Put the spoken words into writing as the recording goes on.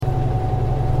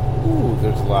Ooh,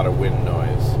 there's a lot of wind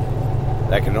noise.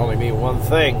 That can only mean one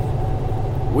thing.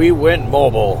 We went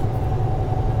mobile.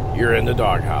 You're in the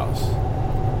Dawghouse.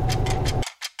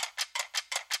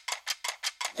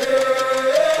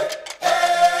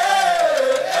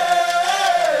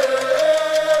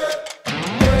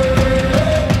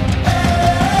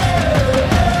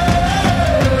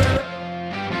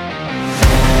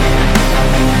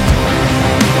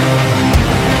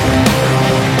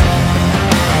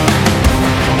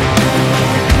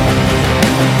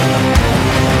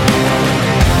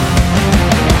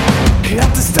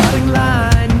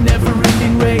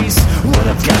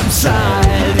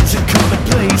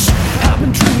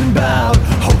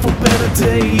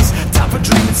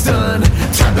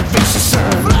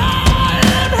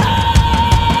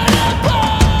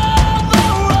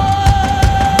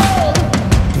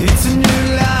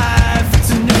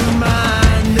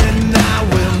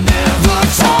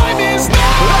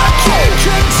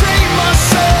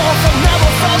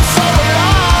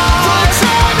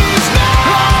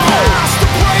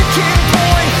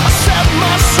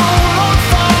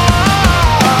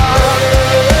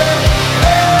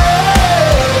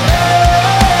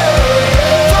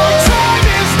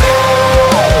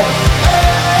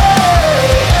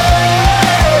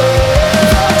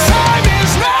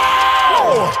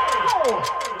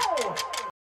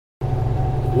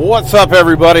 What's up,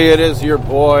 everybody? It is your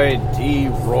boy,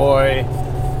 D-Roy,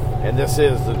 and this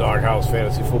is the Dawghouse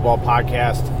Fantasy Football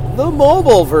Podcast, the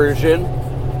mobile version.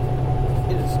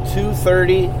 It is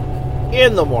 2:30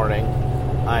 in the morning.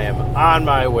 I am on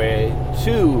my way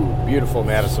to beautiful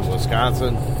Madison,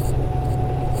 Wisconsin.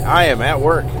 I am at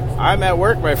work. I'm at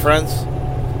work, my friends.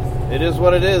 It is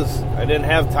what it is. I didn't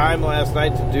have time last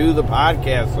night to do the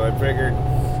podcast, so I figured,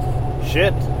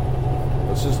 shit,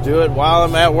 let's just do it while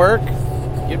I'm at work.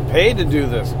 Get paid to do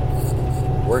this.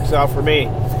 Works out for me.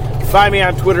 Find me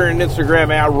on Twitter and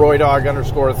Instagram at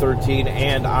RoyDog_13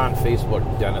 and on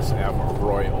Facebook, Dennis M.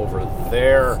 Roy over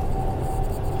there.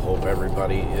 Hope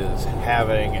everybody is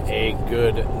having a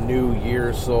good new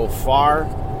year so far.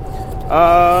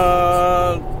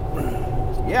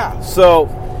 So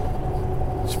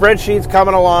spreadsheet's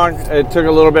coming along. It took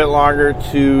a little bit longer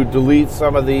to delete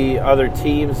some of the other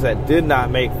teams that did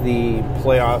not make the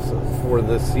playoffs for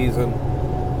this season.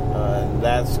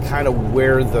 That's kind of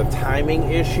where the timing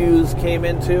issues came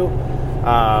into.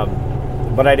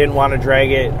 But I didn't want to drag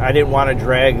it. I didn't want to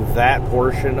drag that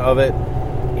portion of it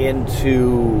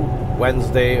into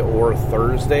Wednesday or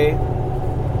Thursday.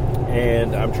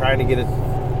 And I'm trying to get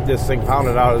this thing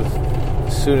pounded out as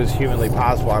soon as humanly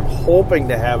possible. I'm hoping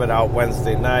to have it out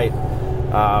Wednesday night.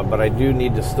 But I do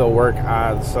need to still work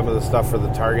on some of the stuff for the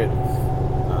target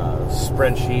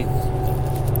spreadsheet.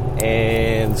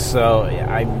 And so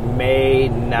I may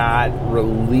not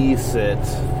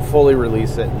fully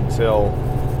release it until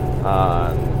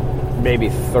maybe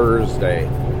Thursday.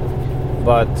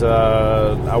 But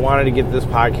I wanted to get this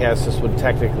podcast. This would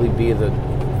technically be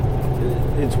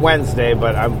it's Wednesday,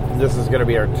 but this is going to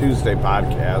be our Tuesday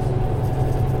podcast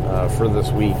for this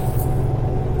week.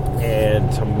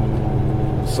 And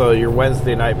so your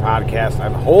Wednesday night podcast,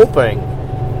 I'm hoping,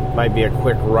 might be a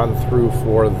quick run through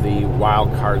for the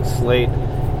wild card slate.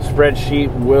 Spreadsheet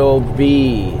will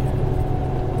be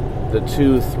the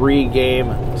 2-3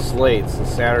 game slates, the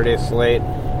Saturday slate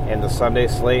and the Sunday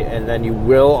slate, and then you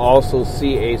will also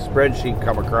see a spreadsheet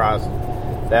come across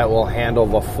that will handle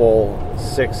the full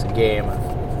 6 game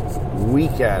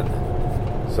weekend.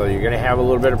 So you're going to have a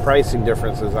little bit of pricing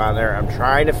differences on there. I'm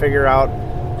trying to figure out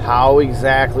how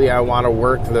exactly I want to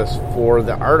work this for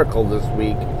the article this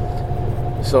week,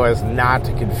 so as not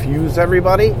to confuse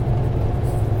everybody.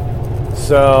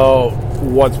 So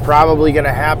what's probably going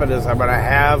to happen is I'm going to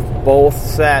have both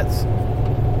sets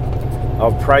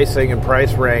of pricing and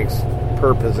price ranks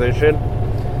per position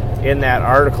in that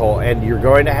article, and you're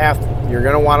going to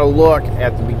want to look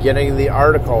at the beginning of the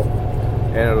article,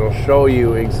 and it'll show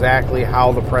you exactly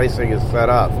how the pricing is set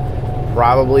up.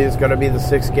 Probably is going to be the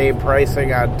 6-game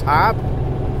pricing on top,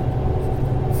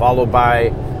 followed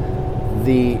by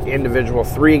the individual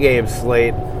 3-game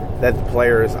slate that the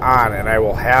player is on, and I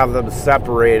will have them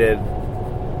separated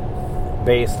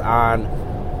based on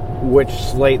which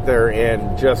slate they're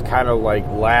in, just kind of like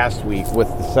last week with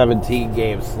the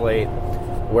 17-game slate,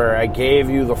 where I gave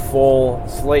you the full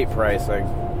slate pricing,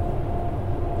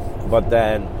 but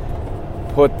then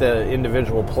put the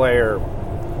individual player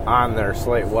on their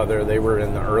slate, whether they were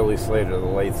in the early slate or the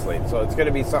late slate. So it's going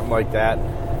to be something like that.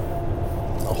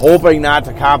 Hoping not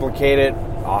to complicate it,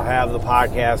 I'll have the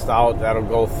podcast out that'll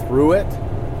go through it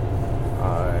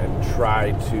and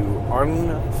try to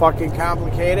unfucking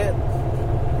complicate it.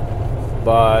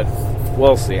 But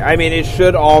we'll see. I mean, it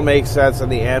should all make sense in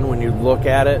the end when you look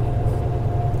at it.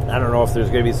 I don't know if there's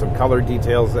going to be some color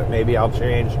details that maybe I'll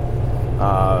change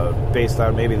based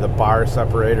on maybe the bar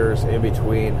separators in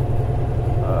between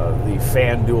the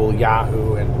FanDuel,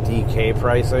 Yahoo, and DK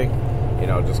pricing. You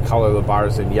know, just color the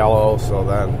bars in yellow so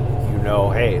then you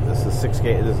know, hey, this is 6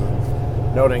 game. This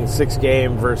is noting 6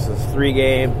 game versus 3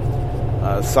 game,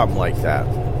 something like that.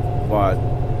 But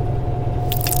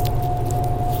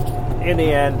in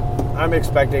the end, I'm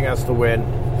expecting us to win.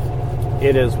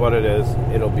 It is what it is.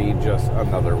 It'll be just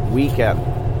another weekend.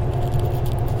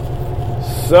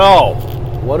 So,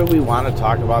 what do we want to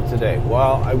talk about today?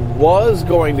 Well, I was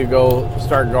going to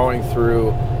start going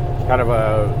through kind of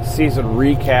a season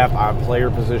recap on player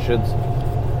positions.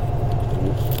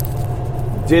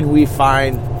 Did we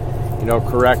find,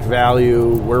 correct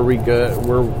value? Were we good?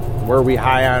 Were we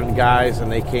high on guys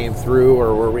and they came through,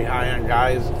 or were we high on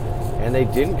guys and they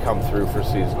didn't come through for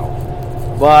seasonal?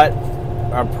 But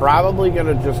I'm probably going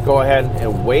to just go ahead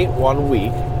and wait 1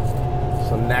 week.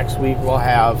 So next week we'll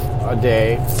have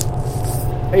a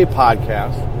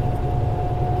podcast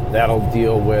that'll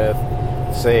deal with,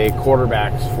 say,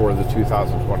 quarterbacks for the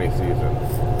 2020 season.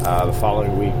 The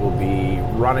following week will be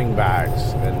running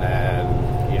backs, and then,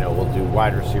 we'll do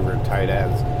wide receiver and tight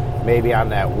ends. Maybe on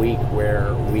that week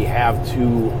where we have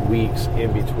 2 weeks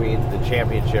in between the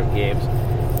championship games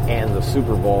and the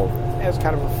Super Bowl as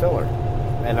kind of a filler.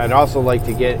 And I'd also like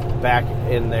to get back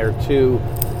in there too,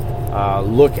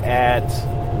 look at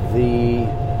the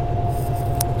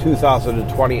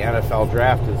 2020 NFL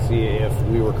draft and see if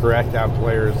we were correct on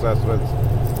player assessments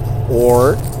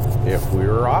or if we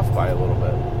were off by a little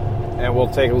bit. And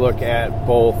we'll take a look at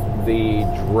both the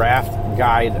draft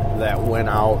guide that went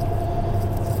out,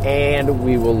 and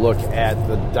we will look at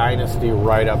the dynasty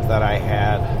write-up that I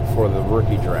had for the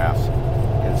rookie drafts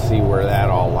and see where that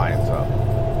all lines up.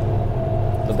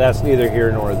 But that's neither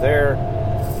here nor there.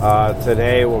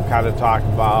 Today we'll kind of talk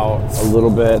about a little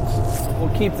bit.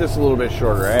 We'll keep this a little bit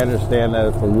shorter. I understand that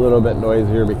it's a little bit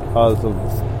noisier because of,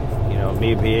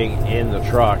 me being in the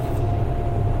truck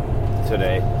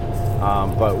today.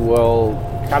 But we'll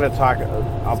kind of talk.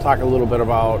 I'll talk a little bit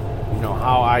about,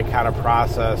 how I kind of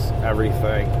process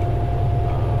everything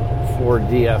for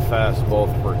DFS, both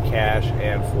for cash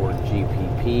and for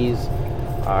GPPs.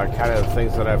 Kind of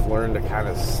things that I've learned to kind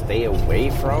of stay away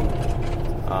from.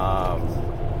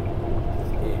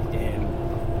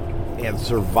 And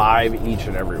survive each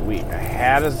and every week. I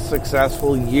had a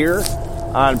successful year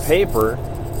on paper.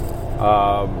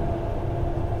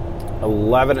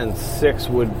 11-6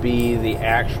 would be the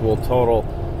actual total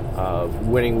of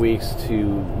winning weeks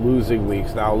to losing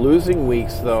weeks. Now, losing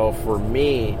weeks, though, for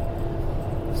me,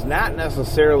 is not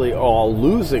necessarily all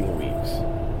losing weeks.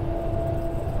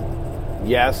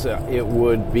 Yes, it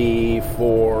would be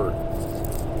for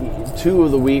 2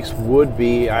 of the weeks would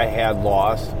be I had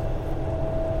lost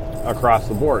across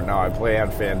the board. Now, I play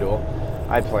on FanDuel,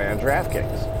 I play on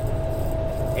DraftKings,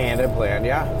 and I play on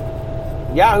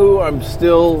Yahoo. Yahoo, I'm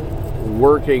still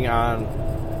working on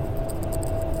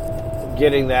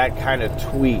getting that kind of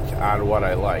tweak on what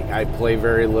I like. I play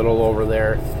very little over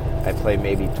there. I play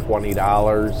maybe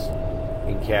 $20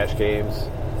 in cash games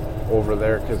over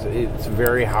there because it's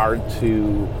very hard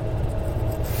to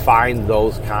find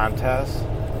those contests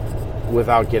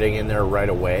without getting in there right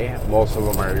away. Most of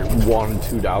them are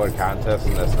 $1-2 contests,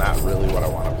 and that's not really what I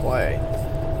want to play.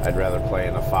 I'd rather play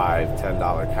in a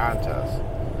 $5-10 contest.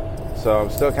 So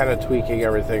I'm still kind of tweaking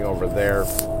everything over there.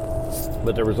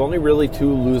 But there was only really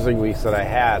 2 losing weeks that I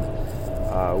had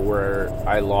where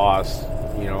I lost,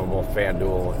 both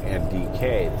FanDuel and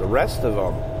DK. The rest of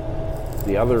them,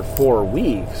 the other 4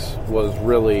 weeks, was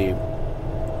really,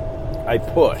 I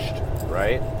pushed,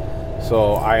 right?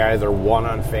 So I either won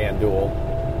on FanDuel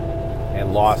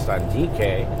and lost on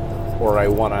DK, or I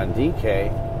won on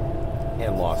DK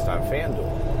and lost on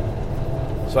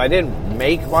FanDuel. So I didn't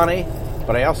make money,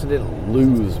 but I also didn't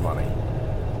lose money.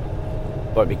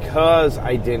 But because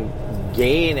I didn't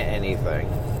gain anything,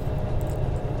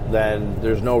 then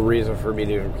there's no reason for me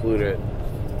to include it,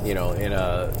 in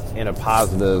a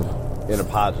positive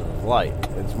light.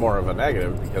 It's more of a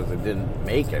negative because it didn't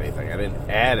make anything. I didn't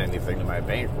add anything to my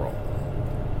bankroll.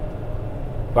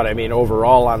 But I mean,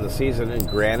 overall on the season, and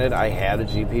granted, I had a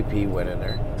GPP win in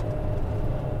there.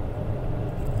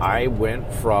 I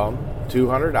went from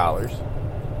 $200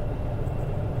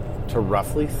 to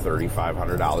roughly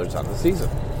 $3,500 on the season.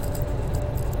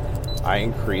 I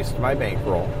increased my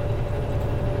bankroll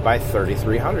by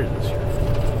 $3,300 this year.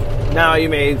 Now, you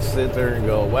may sit there and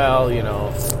go, well,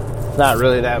 it's not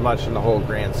really that much in the whole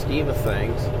grand scheme of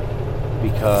things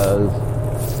because,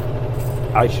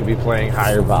 I should be playing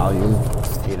higher volume,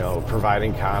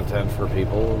 providing content for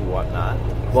people and whatnot.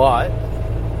 But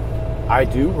I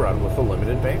do run with a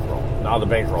limited bankroll. Now the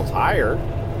bankroll's higher.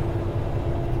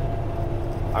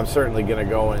 I'm certainly going to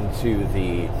go into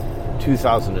the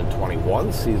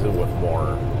 2021 season with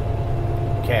more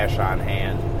cash on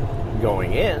hand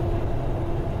going in.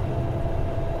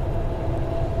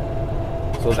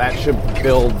 So that should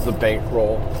build the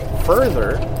bankroll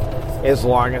further as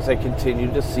long as I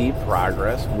continue to see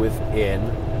progress within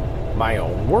my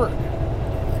own work.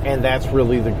 And that's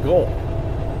really the goal.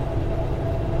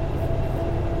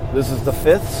 This is the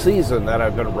 5th season that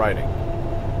I've been writing.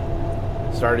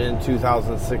 Started in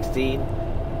 2016.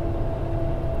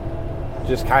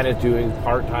 Just kind of doing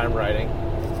part-time writing.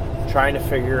 Trying to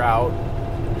figure out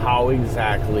how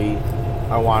exactly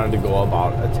I wanted to go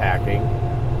about attacking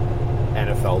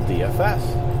NFL DFS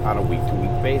on a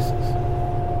week-to-week basis.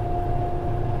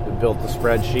 We built the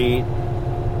spreadsheet.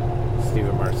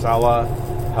 Steven Marcella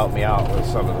helped me out with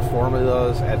some of the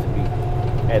formulas at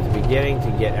the beginning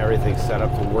to get everything set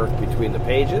up to work between the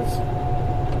pages,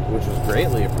 which was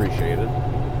greatly appreciated.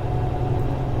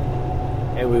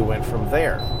 And we went from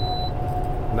there.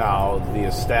 Now, the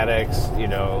aesthetics,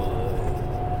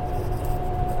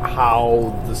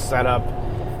 how the setup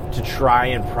to try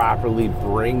and properly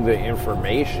bring the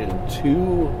information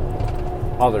to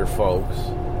other folks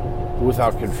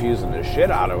without confusing the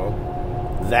shit out of them,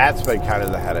 that's been kind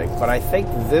of the headache. But I think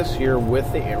this year,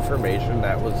 with the information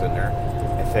that was in there,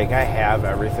 I think I have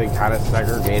everything kind of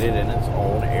segregated in its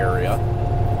own area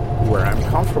where I'm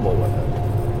comfortable with it.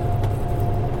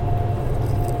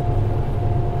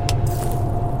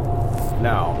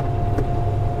 Now,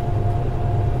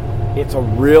 it's a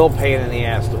real pain in the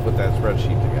ass to put that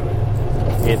spreadsheet together.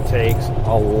 It takes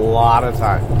a lot of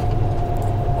time.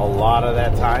 A lot of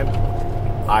that time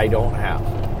I don't have.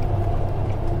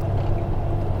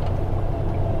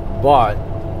 But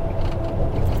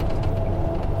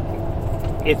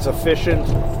it's efficient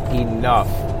enough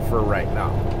for right now.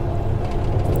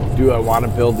 Do I want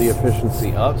to build the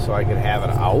efficiency up so I can have it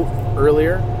out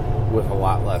earlier with a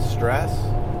lot less stress?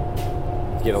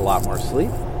 Get a lot more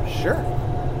sleep? Sure.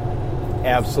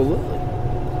 Absolutely.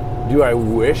 Do I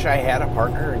wish I had a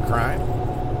partner in crime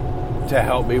to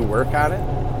help me work on it?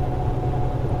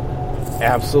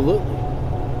 Absolutely.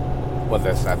 But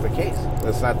that's not the case.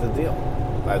 That's not the deal.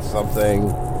 That's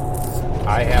something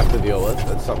I have to deal with.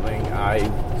 That's something I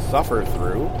suffer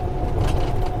through.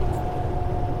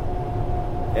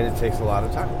 And it takes a lot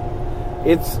of time.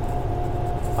 It's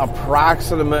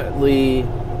approximately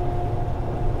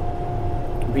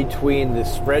between the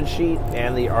spreadsheet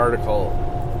and the article,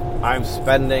 I'm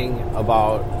spending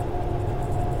about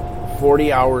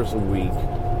 40 hours a week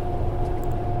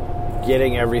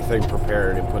getting everything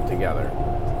prepared and put together.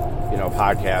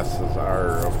 Podcasts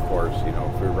are, of course,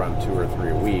 if we run 2 or 3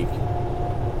 a week,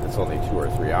 it's only 2 or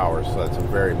 3 hours, so that's a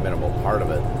very minimal part of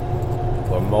it.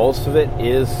 But most of it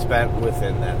is spent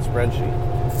within that spreadsheet.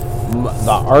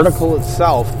 The article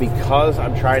itself, because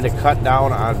I'm trying to cut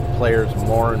down on players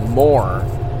more and more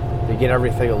to get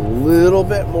everything a little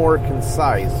bit more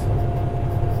concise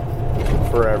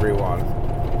for everyone,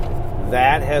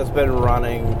 that has been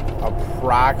running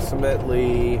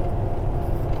approximately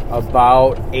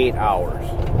about 8 hours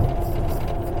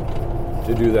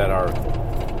to do that article.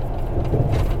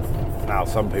 Now,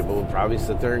 some people would probably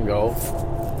sit there and go,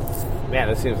 man,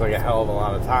 it seems like a hell of a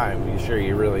lot of time. Are you sure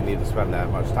you really need to spend that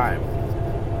much time?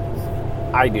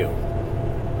 I do.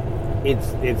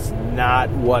 It's not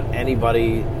what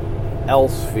anybody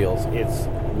else feels. It's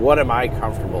what am I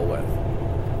comfortable with?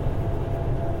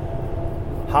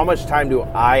 How much time do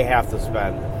I have to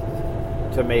spend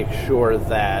to make sure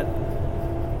that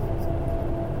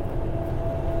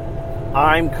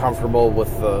I'm comfortable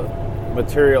with the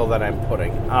material that I'm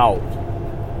putting out?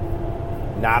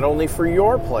 Not only for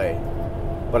your play,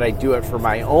 but I do it for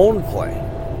my own play.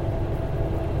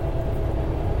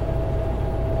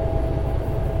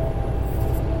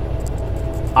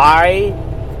 I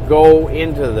go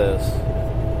into this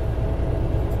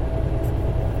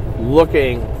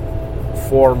looking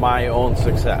for my own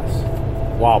success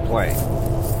while playing,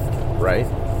 right?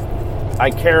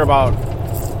 I care about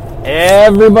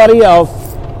everybody else.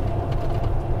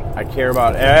 I care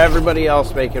about everybody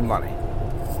else making money.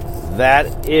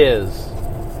 That is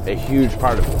a huge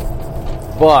part of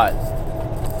it. But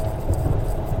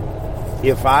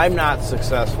if I'm not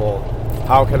successful,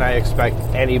 how can I expect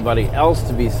anybody else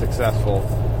to be successful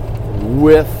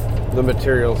with the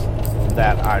materials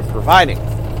that I'm providing?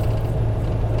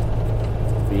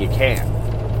 You can't.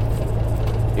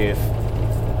 If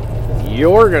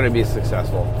you're going to be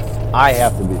successful, I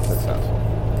have to be successful.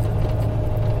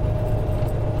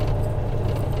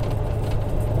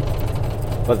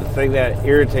 But the thing that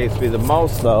irritates me the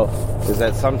most, though, is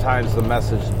that sometimes the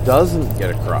message doesn't get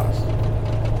across.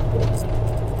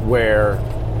 Where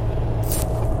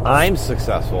I'm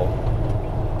successful,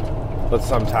 but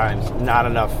sometimes not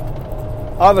enough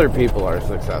other people are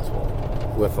successful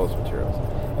with those materials.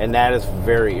 And that is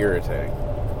very irritating.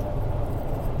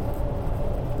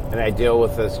 And I deal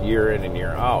with this year in and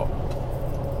year out.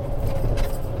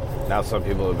 Now some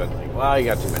people have been like, well, you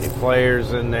got too many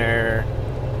players in there,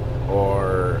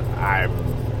 or I'm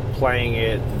playing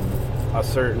it a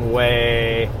certain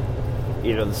way,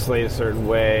 the slate a certain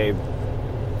way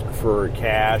for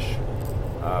cash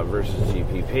versus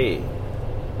GPP.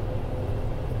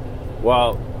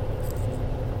 Well,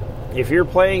 if you're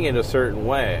playing it a certain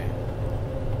way,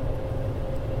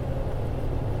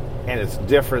 and it's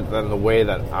different than the way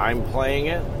that I'm playing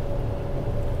it,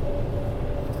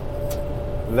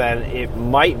 then it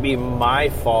might be my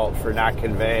fault for not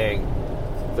conveying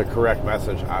the correct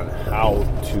message on how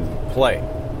to play.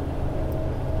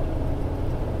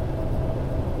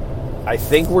 I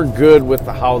think we're good with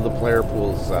how the player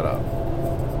pool is set up.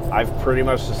 I've pretty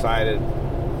much decided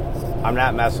I'm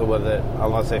not messing with it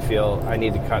unless I feel I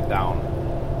need to cut down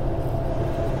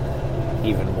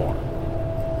even more.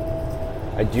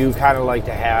 I do kind of like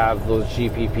to have those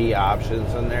GPP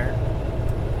options in there.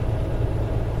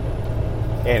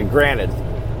 And granted,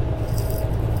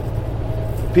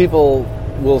 people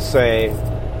will say,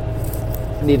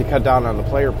 need to cut down on the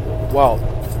player pool. Well,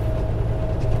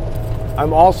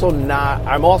 I'm also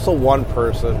one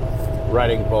person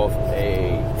writing both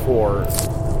for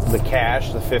the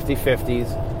cash, the 50-50s,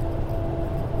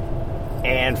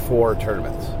 and for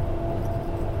tournaments.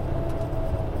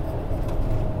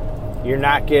 You're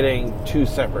not getting two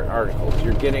separate articles.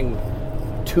 You're getting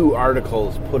two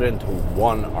articles put into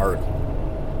one article,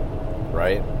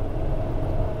 right?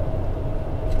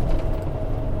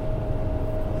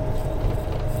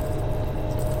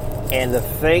 And the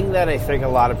thing that I think a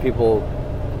lot of people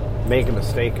make a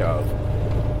mistake of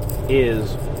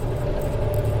is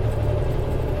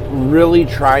really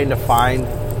trying to find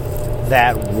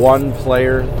that one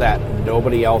player that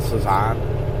nobody else is on.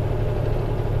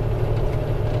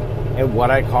 And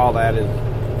what I call that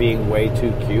is being way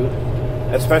too cute,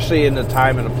 especially in the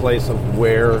time and a place of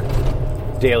where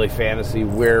daily fantasy,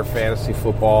 where fantasy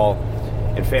football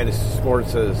and fantasy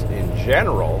sports is in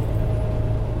general,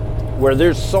 where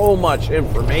there's so much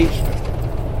information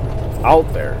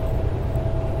out there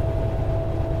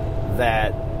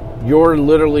that you're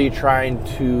literally trying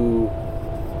to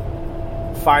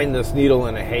find this needle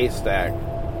in a haystack,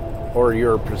 or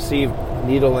your perceived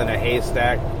needle in a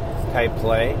haystack type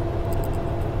play.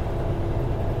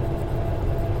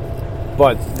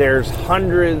 But there's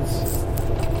hundreds,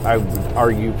 I would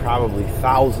argue probably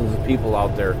thousands of people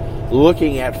out there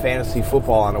looking at fantasy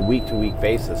football on a week-to-week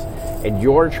basis. And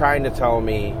you're trying to tell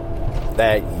me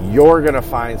that you're going to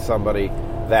find somebody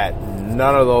that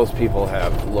none of those people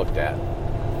have looked at.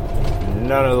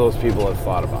 None of those people have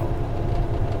thought about.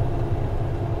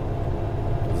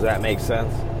 Does that make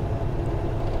sense?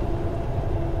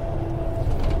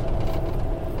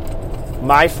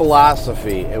 My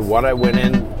philosophy and what I went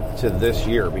into this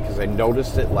year, because I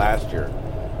noticed it last year,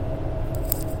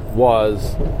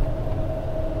 was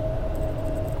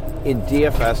in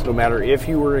DFS, no matter if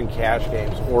you were in cash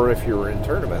games or if you were in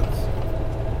tournaments,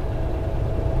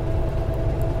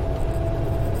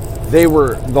 the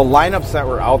lineups that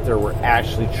were out there were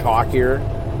actually chalkier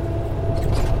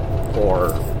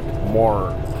or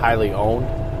more highly owned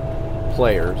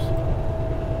players.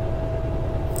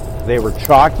 They were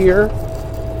chalkier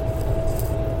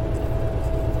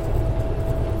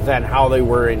than how they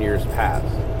were in years past.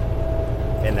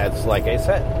 And that's, like I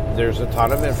said, there's a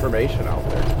ton of information out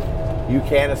there. You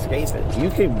can't escape it. You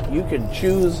can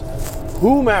choose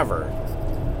whomever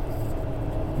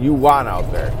you want out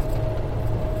there.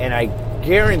 And I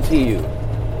guarantee you,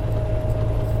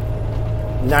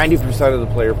 90% of the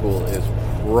player pool is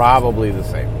probably the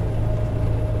same.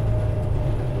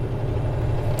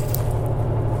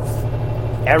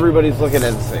 Everybody's looking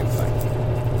at the same thing.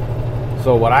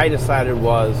 So what I decided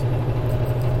was,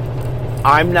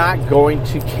 I'm not going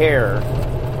to care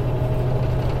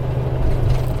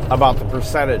about the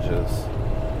percentages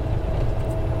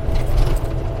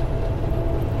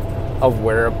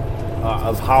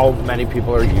of how many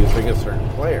people are using a certain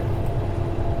player.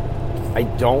 I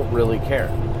don't really care.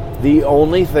 The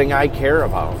only thing I care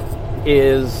about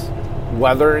is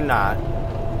whether or not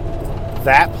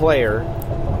that player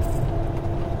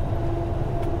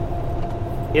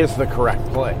is the correct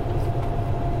play.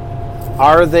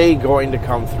 Are they going to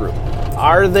come through?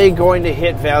 Are they going to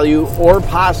hit value or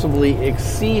possibly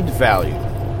exceed value?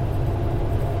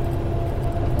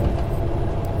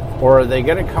 Or are they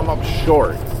going to come up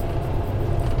short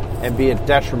and be a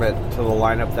detriment to the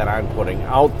lineup that I'm putting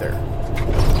out there?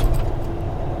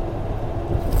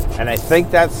 And I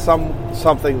think that's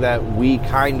something that we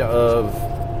kind of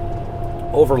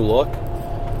overlook.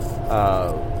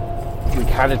 We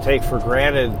kind of take for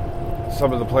granted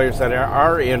some of the players that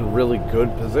are in really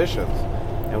good positions.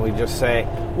 And we just say,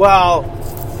 well,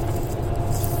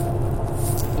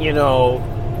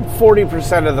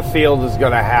 40% of the field is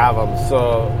going to have him,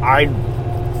 so I'd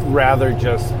rather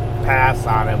just pass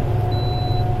on him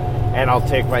and I'll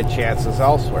take my chances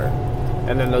elsewhere.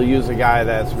 And then they'll use a guy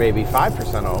that's maybe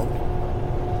 5% owned,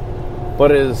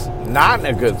 but is not in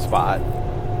a good spot,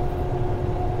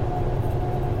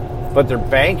 but they're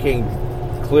banking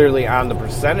clearly on the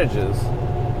percentages.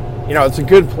 It's a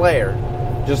good player,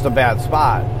 just a bad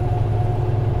spot.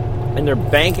 And they're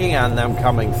banking on them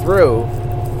coming through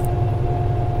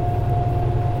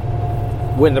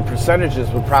when the percentages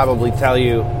would probably tell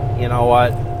you, you know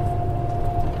what,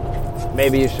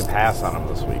 maybe you should pass on them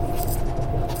this week.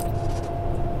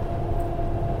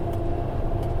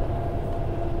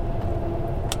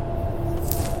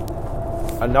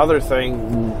 Another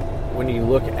thing, when you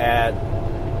look at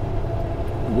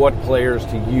what players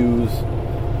to use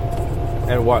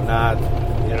and whatnot,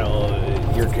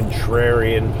 your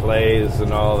contrarian plays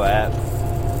and all that,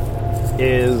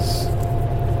 is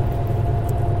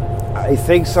I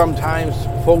think sometimes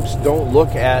folks don't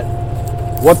look at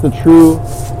what the true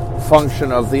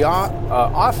function of the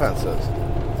offense is.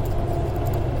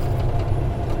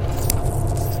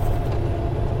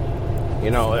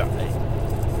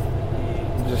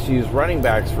 Just use running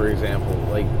backs, for example.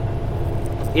 Like,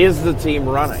 is the team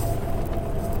running?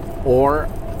 Or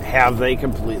have they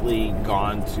completely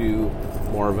gone to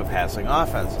more of a passing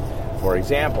offense? For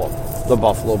example, the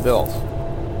Buffalo Bills.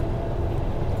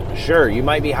 Sure, you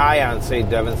might be high on, say,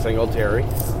 Devin Singletary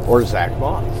or Zach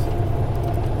Moss.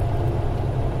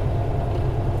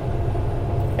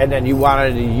 And then you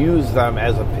wanted to use them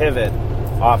as a pivot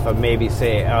off of maybe,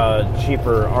 say, a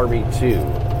cheaper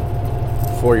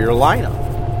RB2 for your lineup.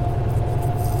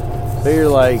 So you're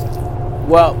like,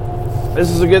 well,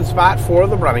 this is a good spot for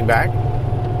the running back.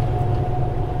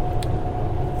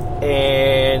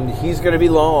 And he's going to be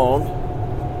low owned.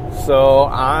 So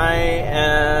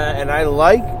I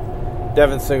like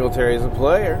Devin Singletary as a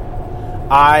player.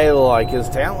 I like his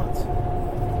talents.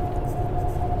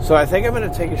 So I think I'm going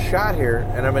to take a shot here,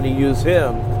 and I'm going to use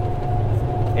him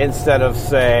instead of,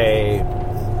 say,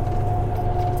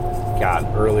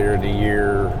 earlier in the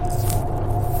year,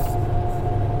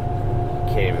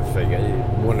 can't even think. It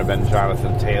wouldn't have been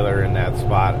Jonathan Taylor in that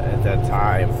spot at that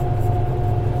time.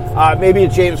 Maybe a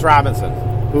James Robinson,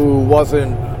 who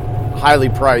wasn't highly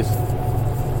priced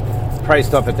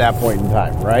up at that point in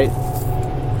time, right?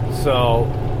 So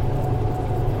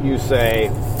you say,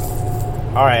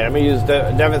 all right, I'm going to use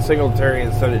Devin Singletary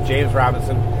instead of James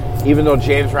Robinson, even though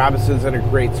James Robinson's in a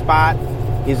great spot.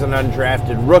 He's an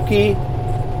undrafted rookie,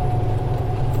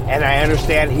 and I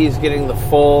understand he's getting the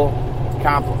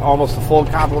almost the full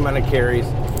complement of carries,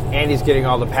 and he's getting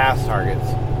all the pass targets.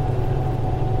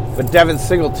 But Devin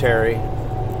Singletary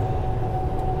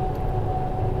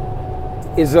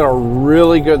is in a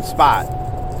really good spot,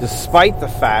 despite the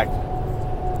fact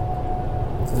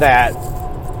that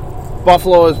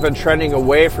Buffalo has been trending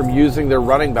away from using their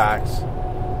running backs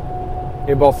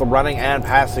in both the running and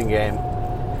passing game,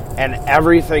 and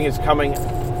everything is coming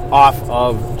off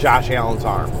of Josh Allen's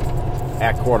arm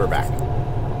at quarterback.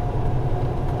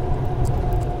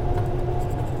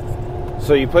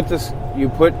 So you put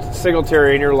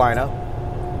Singletary in your lineup,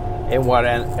 and what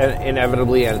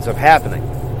inevitably ends up happening?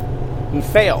 He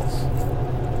fails.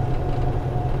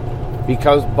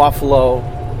 Because Buffalo,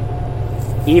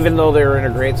 even though they're in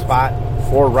a great spot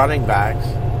for running backs,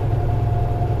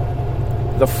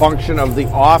 the function of the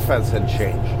offense had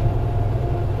changed.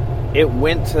 It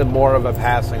went to more of a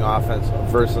passing offense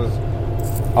versus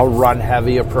a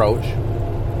run-heavy approach.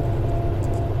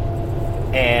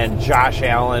 And Josh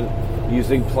Allen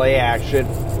using play action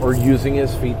or using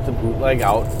his feet to bootleg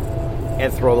out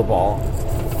and throw the ball,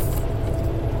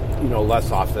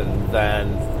 less often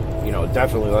than,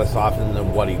 definitely less often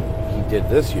than what he did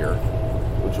this year,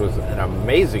 which was an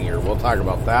amazing year. We'll talk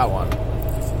about that one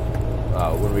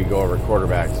when we go over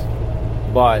quarterbacks.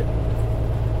 But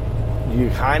you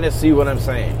kind of see what I'm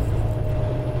saying.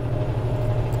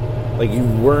 Like, you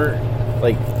weren't,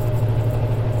 like,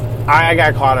 I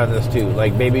got caught on this too.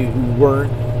 Like, maybe you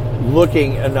weren't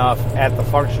looking enough at the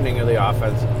functioning of the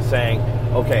offense, saying,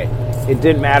 okay, it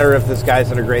didn't matter if this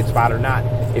guy's in a great spot or not.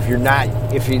 If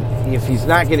he's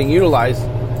not getting utilized,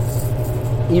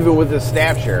 even with his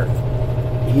snap share,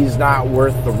 he's not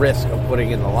worth the risk of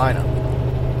putting in the lineup.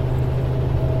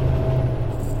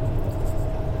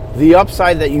 The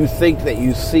upside that you think that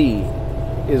you see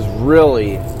is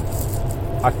really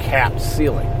a capped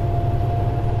ceiling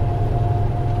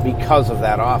because of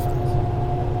that offense.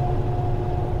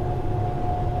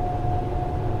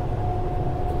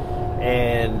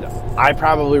 And I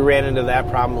probably ran into that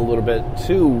problem a little bit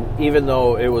too, even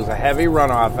though it was a heavy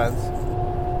run offense,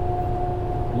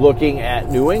 looking at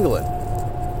New England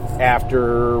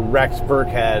after Rex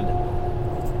Burkhead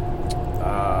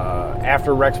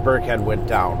went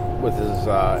down with his,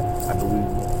 I believe,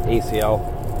 ACL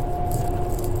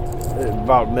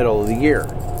about middle of the year.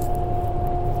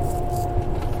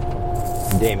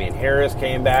 Damian Harris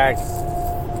came back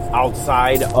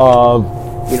outside of,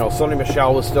 Sonny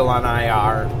Michel was still on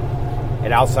IR,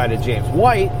 and outside of James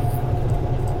White,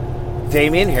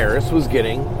 Damian Harris was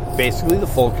getting basically the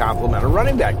full complement of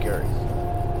running back carries.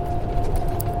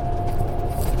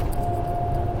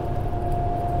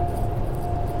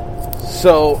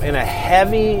 So in a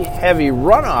heavy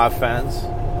run offense,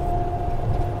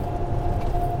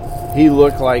 he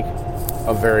looked like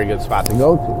a very good spot to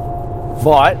go to.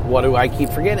 But what do I keep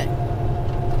forgetting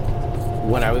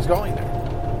when I was going there?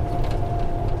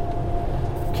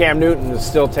 Cam Newton is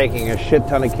still taking a shit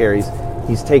ton of carries.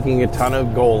 He's taking a ton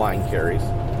of goal line carries.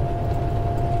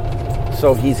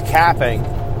 So he's capping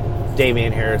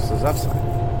Damian Harris's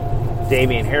upside.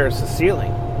 Damian Harris's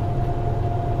ceiling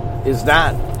is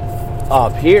not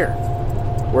up here,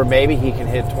 where maybe he can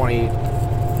hit 20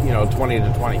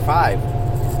 to 25.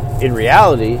 In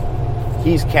reality,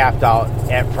 he's capped out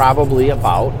at probably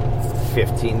about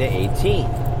 15 to 18.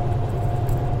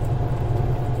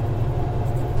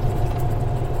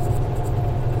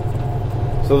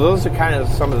 So those are kind of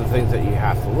some of the things that you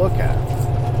have to look at.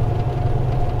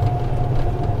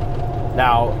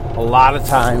 Now, a lot of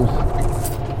times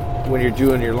when you're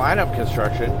doing your lineup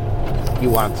construction, you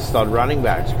want stud running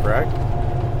backs, correct?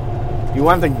 You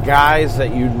want the guys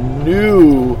that you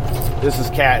knew. This is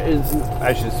cash.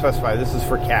 I should specify, this is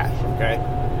for cash, okay?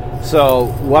 So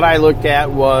what I looked at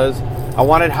was I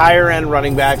wanted higher end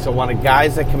running backs. I wanted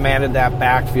guys that commanded that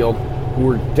backfield who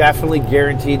were definitely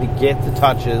guaranteed to get the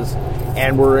touches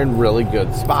and were in really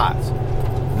good spots.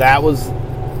 That was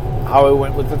how I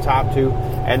went with the top two.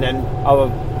 And then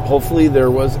hopefully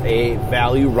there was a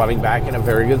value running back in a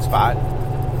very good spot.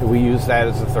 And we used that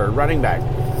as a third running back.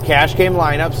 Cash game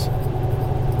lineups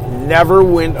never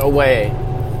went away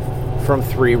from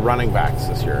 3 running backs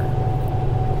this year.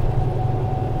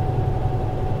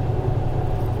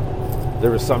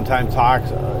 There was sometimes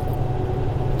talks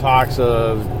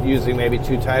of using maybe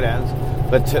 2 tight ends,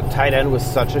 but tight end was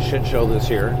such a shit show this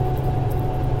year.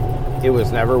 It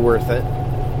was never worth it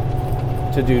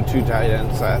to do 2 tight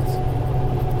end sets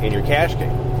in your cash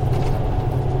game.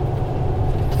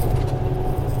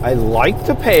 I like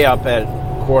to pay up at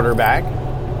quarterback,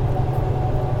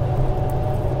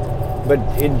 but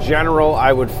in general,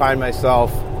 I would find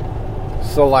myself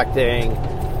selecting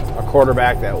a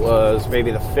quarterback that was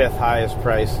maybe the 5th highest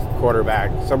priced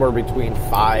quarterback, somewhere between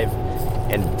 5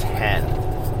 and 10.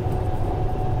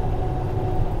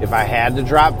 If I had to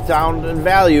drop down in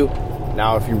value,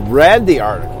 now if you read the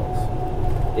articles,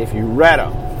 if you read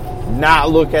them, not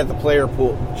look at the player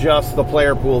pool, just the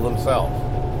player pool themselves,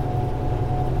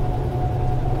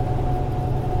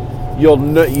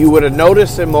 you would have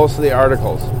noticed in most of the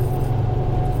articles,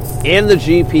 in the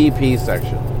GPP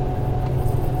section,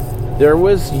 there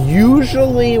was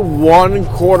usually one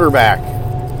quarterback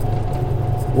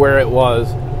where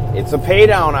it's a pay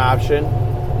down option.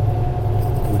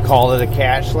 We call it a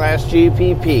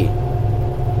cash/GPP.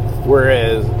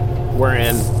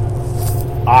 Wherein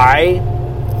I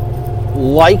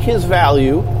like his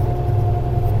value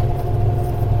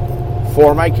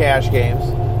for my cash games,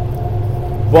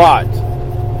 but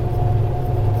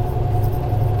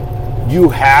you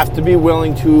have to be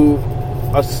willing to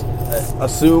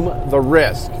assume the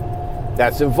risk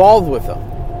that's involved with him,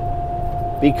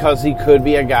 because he could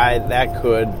be a guy that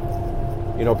could,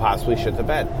 possibly shit the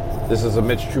bed. This is a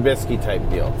Mitch Trubisky type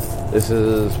deal. This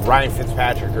is Ryan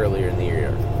Fitzpatrick earlier in the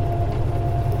year.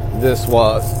 This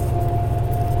was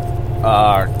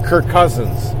Kirk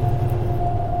Cousins.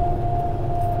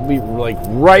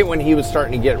 Right when he was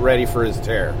starting to get ready for his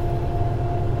tear.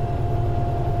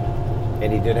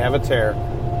 And he did have a tear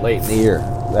late in the year.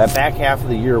 That back half of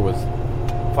the year was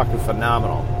fucking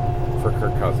phenomenal for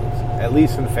Kirk Cousins, at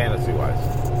least in fantasy-wise.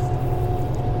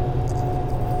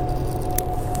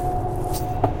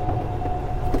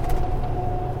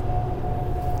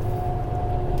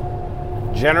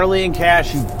 Generally in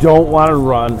cash, you don't want to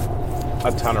run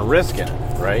a ton of risk in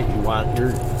it, right? You want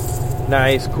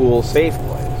nice, cool, safe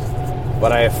plays.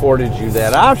 But I afforded you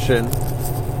that option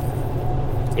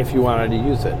if you wanted to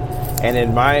use it. And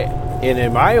in my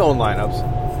own lineups,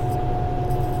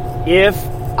 if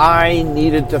I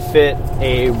needed to fit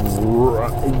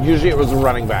usually it was a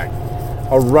running back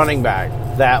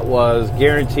that was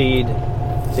guaranteed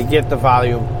to get the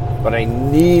volume, but I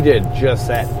needed just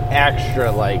that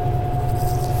extra like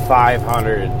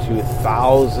 500 to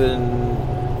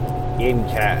 1,000 in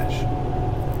cash,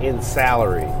 in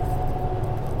salary.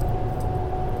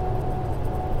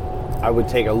 I would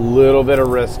take a little bit of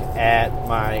risk at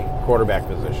my quarterback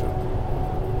position.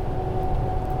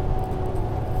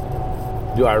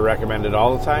 Do I recommend it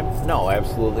all the time? No,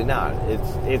 absolutely not.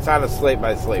 It's on a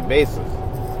slate-by-slate basis.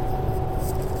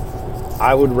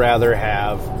 I would rather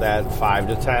have that 5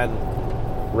 to 10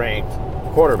 ranked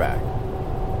quarterback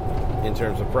in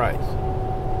terms of price.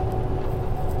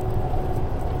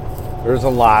 There's a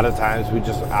lot of times I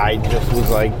just was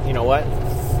like, you know what?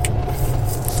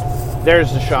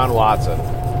 There's Deshaun Watson.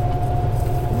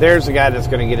 There's a guy that's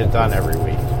going to get it done every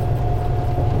week.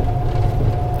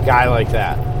 Guy like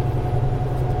that.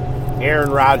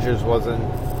 Aaron Rodgers wasn't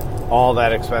all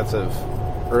that expensive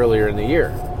earlier in the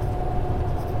year.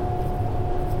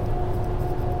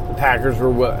 The Packers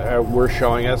were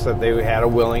showing us that they had a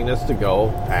willingness to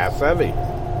go pass heavy.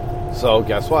 So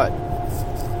guess what?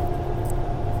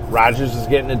 Rodgers is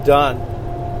getting it done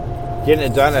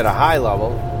at a high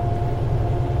level.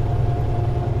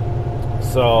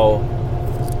 So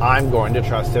I'm going to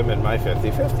trust him in my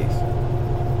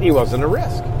 50-50s. He wasn't a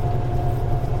risk.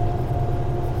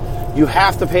 You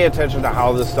have to pay attention to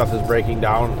how this stuff is breaking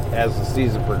down as the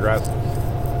season progresses.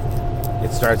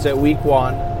 It starts at week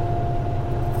 1,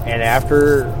 and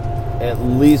after at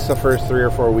least the first 3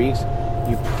 or 4 weeks,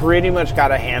 you pretty much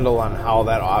got a handle on how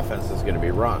that offense is going to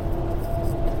be run.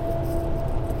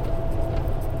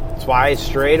 That's why I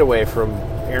strayed away from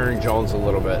Aaron Jones a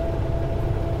little bit.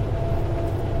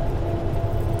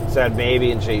 Said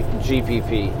maybe in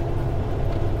GPP.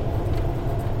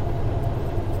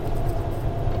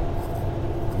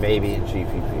 Maybe in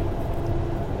GPP.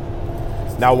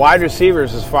 Now, wide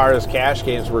receivers, as far as cash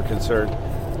games were concerned,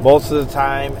 most of the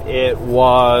time it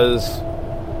was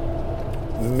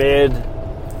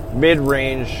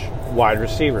mid-range wide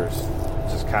receivers.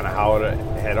 Just kind of how it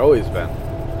had always been.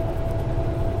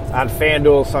 On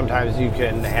FanDuel, sometimes you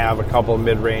can have a couple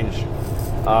mid-range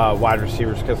wide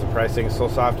receivers because the pricing is so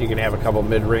soft. You can have a couple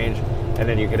mid-range, and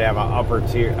then you could have a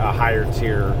higher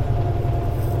tier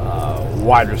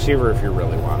wide receiver if you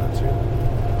really wanted to.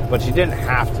 But you didn't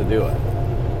have to do it.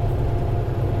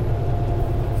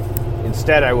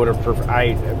 Instead, I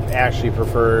actually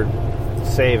preferred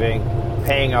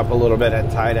paying up a little bit at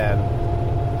tight end,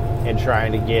 and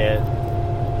trying to get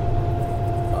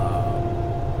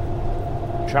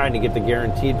the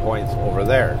guaranteed points over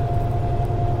there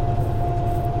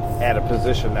at a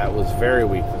position that was very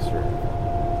weak this year.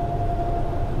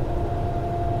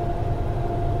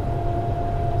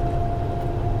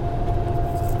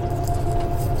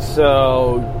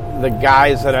 So the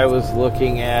guys that I was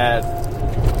looking at,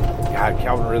 God,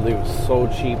 Calvin Ridley was so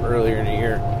cheap earlier in the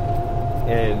year,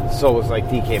 and so was like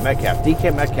DK Metcalf.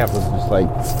 DK Metcalf was just like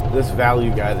this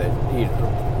value guy that,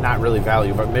 not really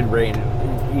value, but mid-range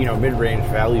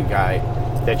value guy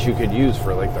that you could use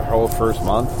for like the whole first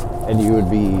month, and you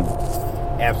would be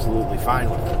absolutely fine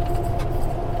with it.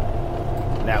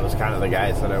 And that was kind of the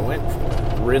guys that I went for.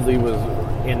 Ridley was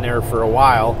in there for a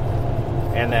while,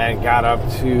 and then got up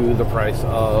to the price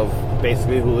of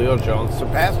basically Julio Jones,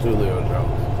 surpassed Julio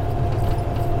Jones.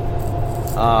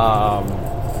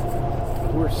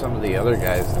 Who were some of the other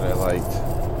guys that I liked?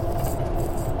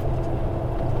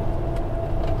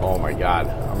 Oh my God,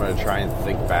 I'm going to try and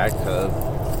think back to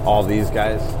all these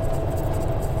guys.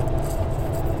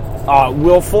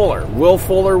 Will Fuller. Will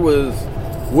Fuller was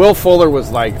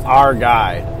like our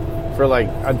guy for like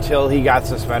until he got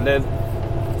suspended.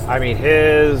 I mean,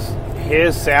 his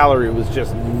salary was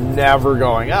just never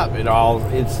going up.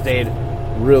 It stayed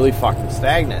really fucking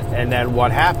stagnant. And then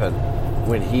what happened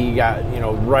when he got,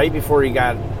 right before he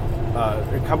got,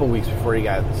 a couple weeks before he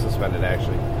got suspended,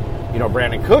 actually,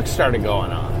 Brandon Cooks started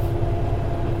going on.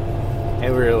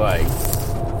 And we were like,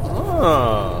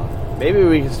 maybe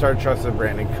we can start trusting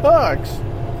Brandon Cooks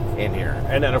in here.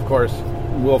 And then, of course,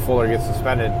 Will Fuller gets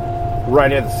suspended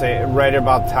right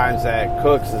about times that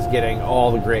Cooks is getting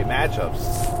all the great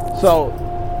matchups. So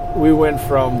we went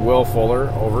from Will Fuller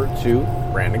over to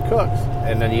Brandon Cooks.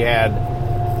 And then you had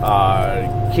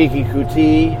Kiki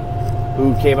Kuti,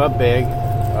 who came up big.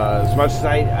 As much as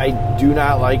I do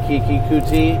not like Kiki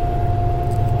Kuti,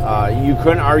 you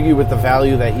couldn't argue with the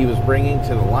value that he was bringing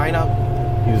to the lineup.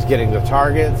 He was getting the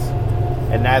targets,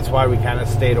 and that's why we kind of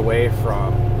stayed away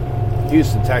from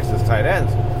Houston, Texas tight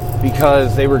ends,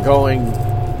 because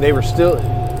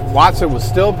Watson was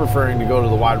still preferring to go to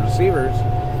the wide receivers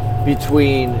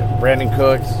between Brandon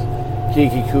Cooks,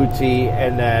 Kiki Kuti,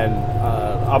 and then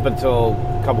up until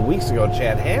a couple weeks ago,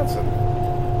 Chad Hansen,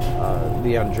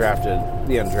 the undrafted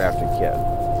kid.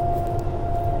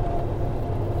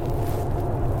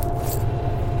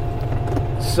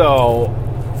 So,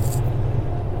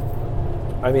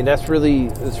 I mean, it's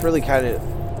really kind of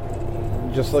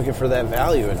just looking for that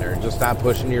value in there, just not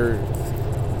pushing your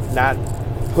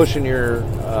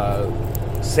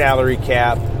salary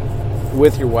cap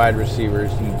with your wide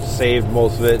receivers. You save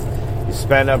most of it. You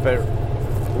spend up a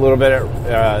little bit,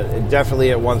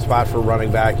 definitely at one spot for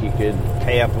running back. You could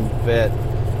pay up a bit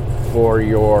for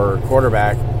your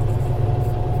quarterback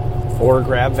or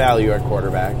grab value at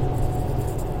quarterback.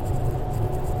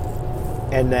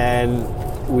 And then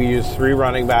we use 3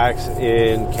 running backs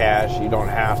in cash. You don't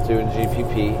have to in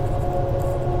GPP.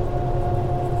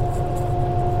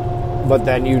 But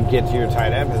then you get to your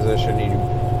tight end position, you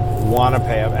want to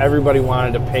pay up. Everybody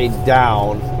wanted to pay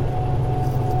down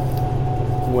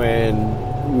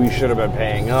when we should have been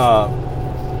paying up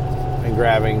and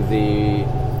grabbing the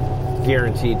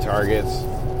guaranteed targets,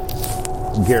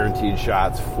 guaranteed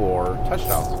shots for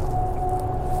touchdowns.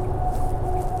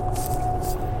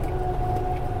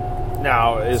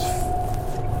 Now,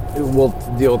 we'll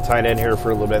deal with tight end here for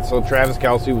a little bit. So Travis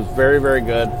Kelce was very, very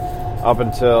good up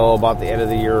until about the end of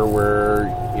the year, where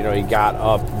he got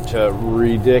up to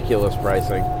ridiculous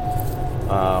pricing,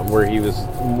 where he was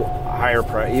higher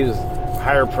price. He was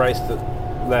higher priced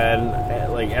than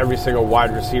like every single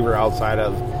wide receiver outside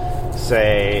of,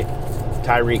 say,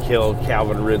 Tyreek Hill,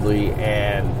 Calvin Ridley,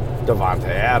 and Devontae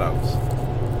Adams.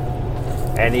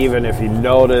 And even if you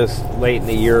notice late in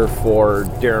the year for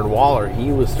Darren Waller,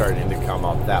 he was starting to come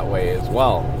up that way as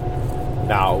well.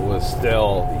 Now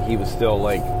he was still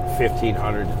like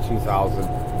 $1,500 to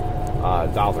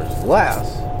 $2,000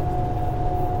 less,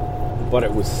 but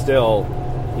it was still,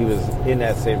 he was in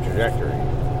that same trajectory.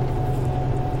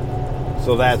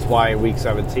 So that's why in week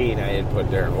 17 I had put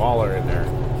Darren Waller in there,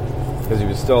 because he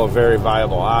was still a very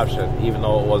viable option, even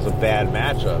though it was a bad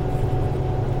matchup.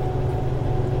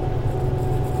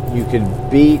 You could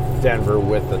beat Denver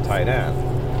with the tight end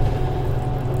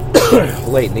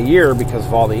late in the year because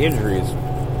of all the injuries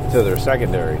to their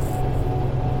secondary.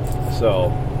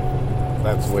 So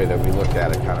that's the way that we look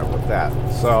at it, kind of with that.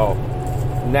 So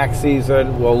next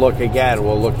season, we'll look again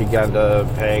to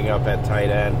paying up at tight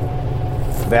end,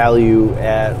 value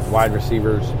at wide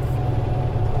receivers,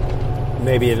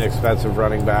 maybe an expensive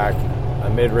running back, a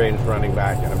mid-range running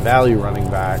back, and a value running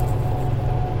back,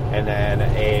 and then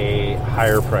a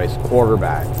higher priced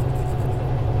quarterback.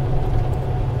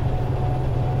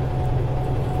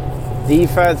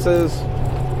 Defenses.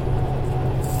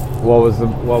 What was the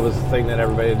thing that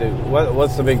everybody did?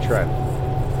 What's the big trend?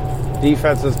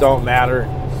 Defenses don't matter.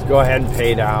 Just go ahead and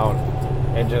pay down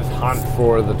and just hunt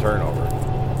for the turnover.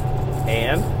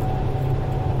 And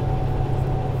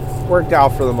worked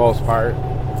out for the most part.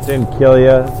 Didn't kill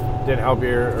you. Didn't help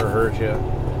you or hurt you.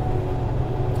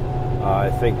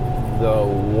 I think the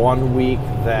 1 week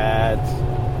that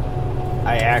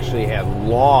I actually had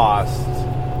lost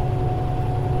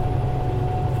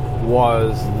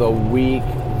was the week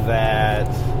that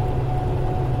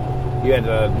you had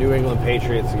the New England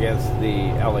Patriots against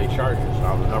the LA Chargers.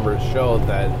 Now, the numbers showed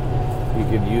that you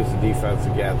could use the defense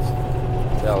against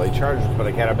the LA Chargers, but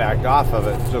I kind of backed off of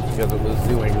it just because it was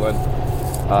New England.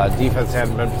 Defense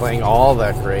hadn't been playing all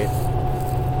that great.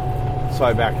 So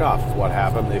I backed off. What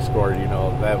happened? They scored,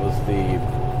 that was the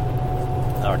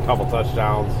couple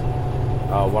touchdowns,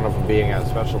 one of them being on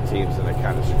special teams, and it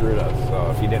kind of screwed us.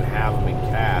 So if you didn't have them in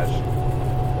cash,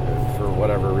 for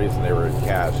whatever reason they were in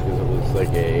cash, because it was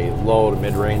like a low to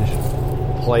mid-range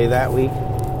play that week.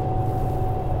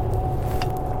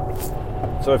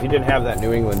 So if you didn't have that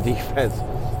New England defense,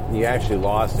 you actually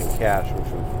lost in cash, which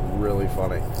was really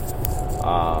funny.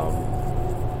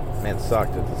 And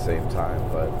sucked at the same time,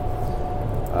 but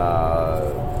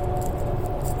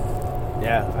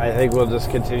I think we'll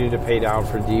just continue to pay down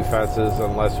for defenses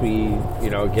unless we,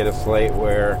 get a slate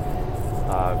where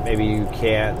maybe you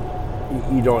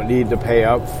don't need to pay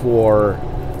up for,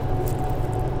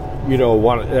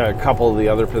 a couple of the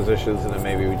other positions, and then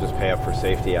maybe we just pay up for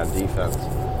safety on defense.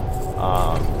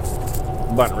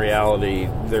 But in reality,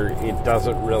 it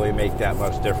doesn't really make that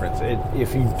much difference.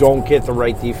 If you don't get the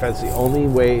right defense, the only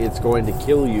way it's going to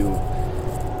kill you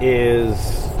is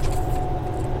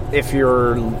if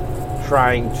you're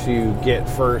trying to get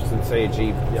first and say a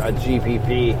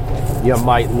GPP, you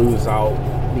might lose out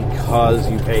because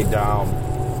you paid down.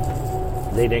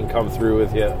 They didn't come through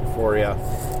with you for you,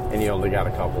 and you only got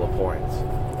a couple of points.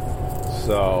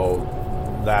 So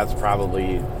that's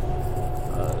probably,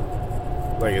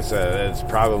 like I said, it's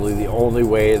probably the only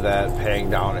way that paying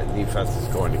down at defense is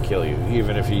going to kill you,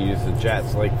 even if you use the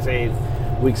Jets. Like, say,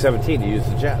 week 17, you use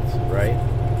the Jets, right?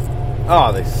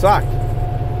 Oh, they sucked.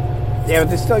 Yeah,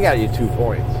 but they still got you 2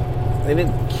 points. They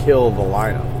didn't kill the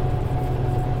lineup.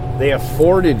 They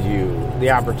afforded you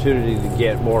the opportunity to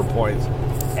get more points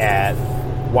at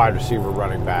wide receiver,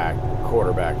 running back,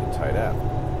 quarterback, and tight end,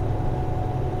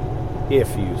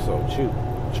 if you so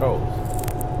chose.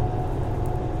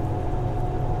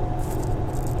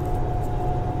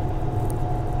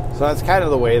 So that's kind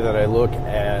of the way that I look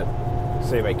at,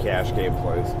 say, my cash game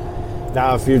plays.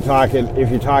 Now, if you're talking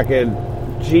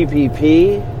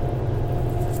GPP,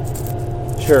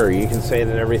 sure, you can say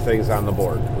that everything's on the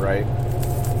board, right?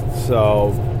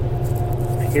 So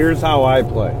here's how I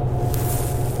play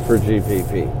for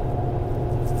GPP.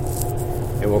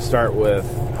 And we'll start with,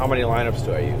 how many lineups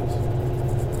do I use?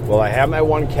 Well, I have my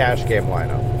one cash game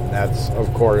lineup. That's,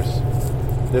 of course,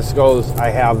 I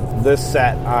have this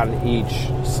set on each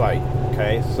site,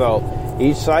 okay? So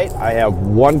each site, I have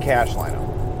one cash lineup.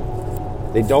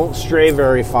 They don't stray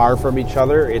very far from each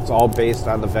other. It's all based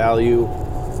on the value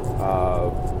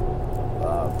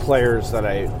players that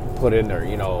I put in there.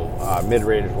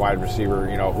 Mid-range wide receiver.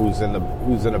 Who's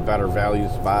in a better value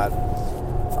spot.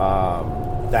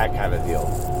 That kind of deal.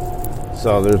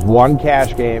 So there's one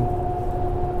cash game,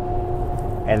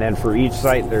 and then for each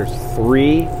site there's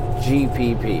 3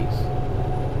 GPPs.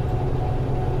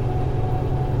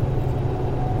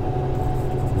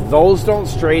 Those don't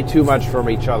stray too much from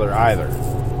each other either.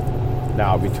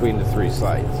 Now, between the 3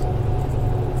 sites.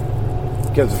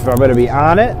 Because if I'm going to be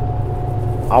on it,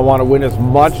 I want to win as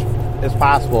much as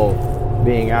possible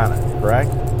being on it, correct?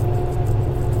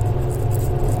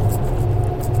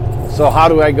 So how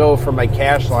do I go from my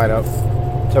cash lineup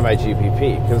to my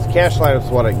GPP? Because cash lineup is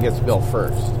what it gets built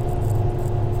first.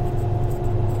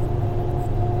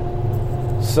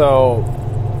 So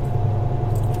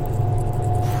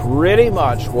pretty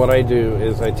much what I do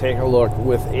is I take a look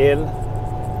within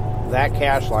that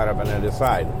cash lineup and I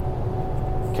decide,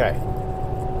 okay,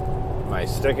 am I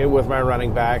sticking with my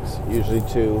running backs? Usually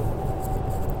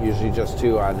just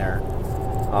 2 on there.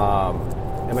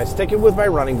 Am I sticking with my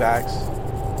running backs,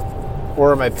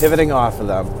 or am I pivoting off of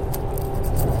them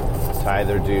to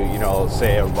either do,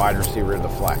 say a wide receiver in the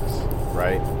flex,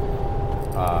 right?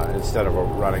 Instead of a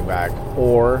running back,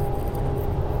 or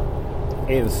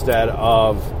instead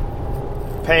of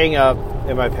paying up,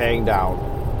 am I paying down?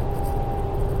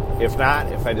 If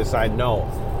not, if I decide no,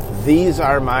 these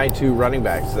are my 2 running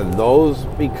backs, then those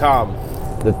become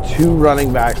the 2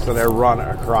 running backs that I run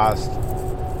across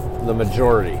the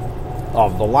majority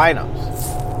of the lineups.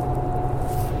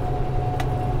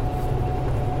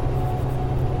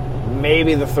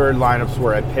 Maybe the third lineup's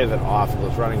where I pivot off of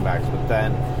those running backs, but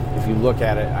then if you look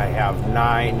at it, I have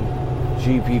 9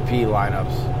 GPP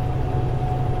lineups.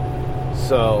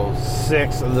 So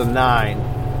 6 of the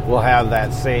 9 will have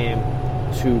that same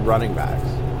 2 running backs.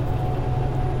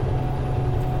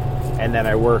 And then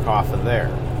I work off of there,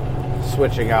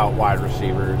 switching out wide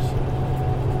receivers.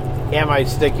 Am I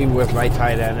sticking with my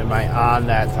tight end? Am I on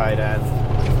that tight end?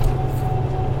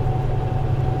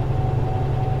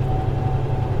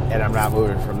 And I'm not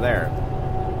moving from there.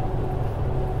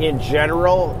 In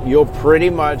general, you'll pretty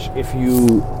much, if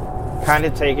you kind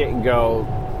of take it and go,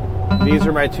 these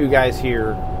are my 2 guys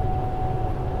here,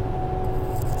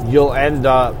 you'll end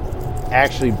up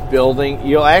actually building,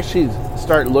 you'll actually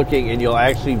start looking and you'll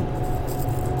actually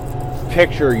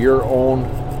picture your own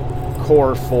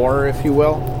core 4, if you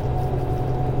will.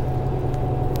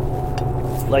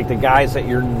 Like the guys that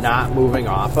you're not moving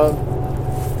off of.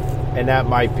 And that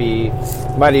might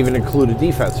even include a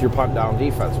defense. Your punt down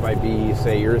defense might be,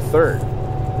 say, your third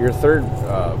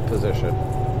position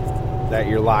that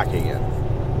you're locking in.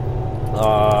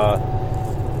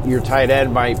 Your tight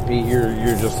end might be,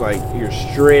 you're just like, you're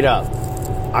straight up,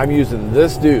 I'm using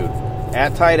this dude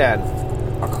at tight end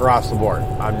across the board.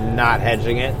 I'm not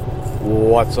hedging it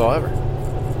whatsoever.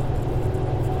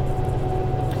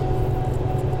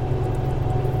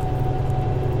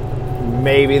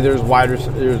 Maybe there's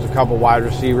a couple wide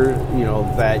receivers,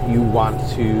 that you want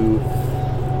to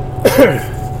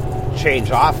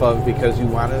change off of because you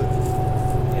want to,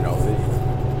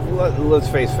 let's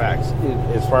face facts.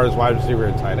 As far as wide receiver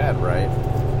and tight end, right?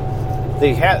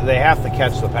 They have to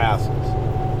catch the passes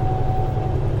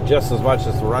just as much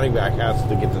as the running back has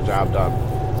to get the job done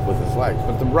with his legs.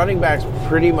 But the running back's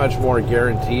pretty much more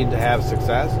guaranteed to have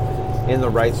success in the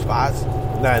right spots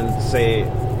than, say,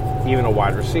 even a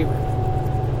wide receiver.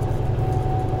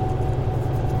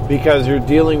 Because you're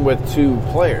dealing with two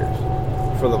players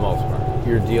for the most part.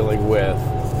 You're dealing with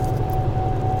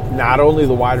not only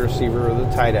the wide receiver or the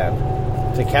tight end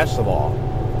to catch the ball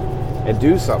and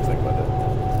do something with it,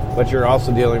 but you're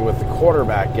also dealing with the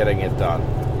quarterback getting it done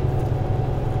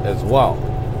as well.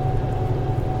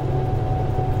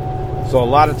 So a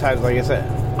lot of times, like I said,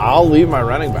 I'll leave my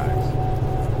running backs.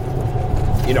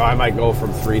 You know, I might go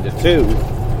from 3 to 2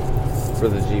 for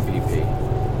the GPP,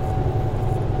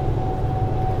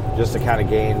 just to kind of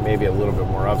gain maybe a little bit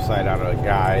more upside on a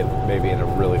guy maybe in a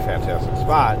really fantastic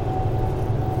spot.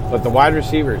 But the wide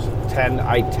receivers,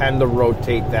 I tend to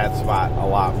rotate that spot a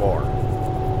lot more.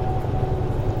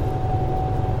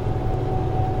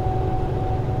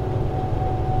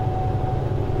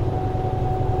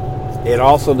 It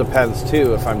also depends,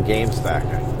 too, if I'm game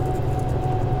stacking.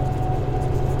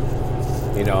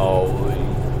 You know,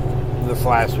 this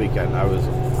last weekend, I was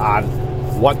on,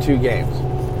 what, 2 games?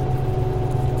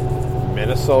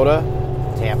 Minnesota,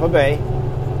 Tampa Bay,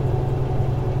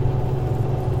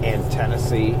 and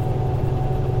Tennessee,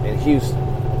 and Houston.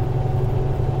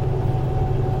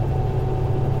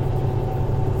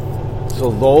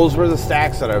 So those were the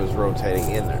stacks that I was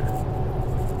rotating in there.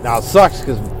 Now it sucks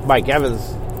because Mike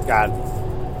Evans got,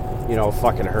 you know,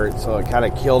 fucking hurt, so it kind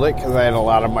of killed it because I had a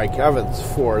lot of Mike Evans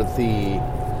for the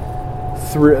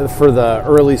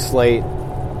early slate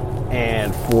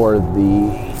and for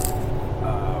the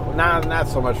not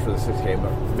so much for the 6K,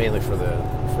 but mainly for the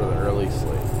early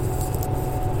slate.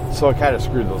 So it kind of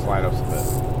screwed those lineups a bit.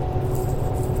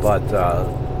 But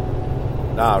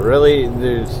really,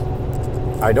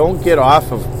 I don't get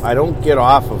off of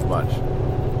much,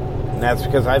 and that's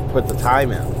because I've put the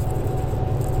time in.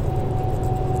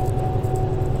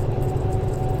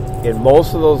 In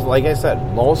most of those, like I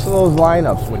said, most of those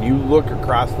lineups, when you look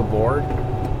across the board,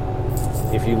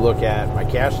 if you look at my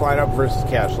cash lineup versus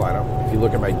cash lineup, if you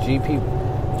look at my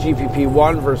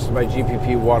GPP1 versus my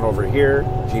GPP1 over here,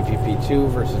 GPP2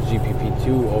 versus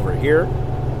GPP2 over here,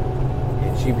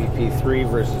 and GPP3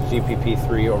 versus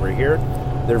GPP3 over here,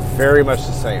 they're very much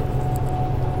the same.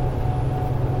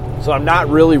 So I'm not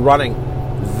really running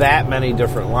that many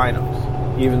different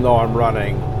lineups, even though I'm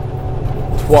running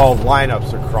 12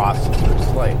 lineups across the 3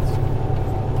 slates.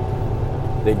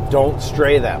 They don't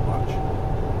stray that much.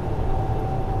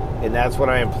 And that's what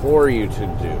I implore you to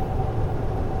do.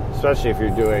 Especially if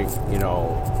you're doing, you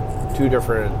know, two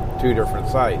different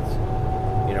sites.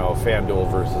 You know, FanDuel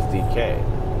versus DK.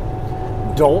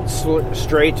 Don't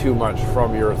stray too much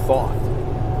from your thought.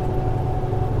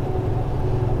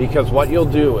 Because what you'll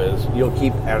do is you'll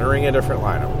keep entering a different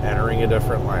lineup.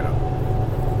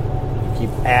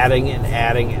 Keep adding and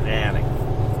adding and adding.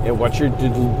 And what you're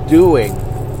doing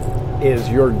is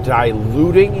you're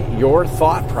diluting your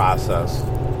thought process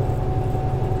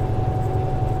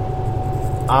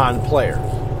on players.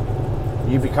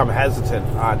 You become hesitant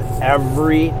on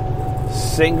every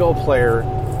single player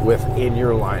within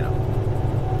your lineup.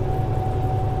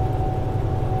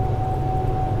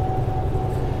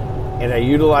 And I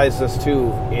utilize this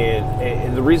too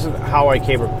in the reason how I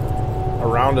came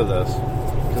around to this,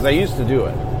 because I used to do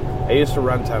it. I used to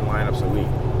run 10 lineups a week.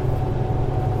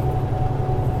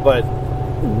 But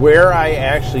where I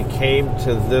actually came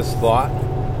to this thought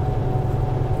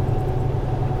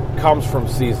comes from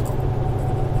seasonal.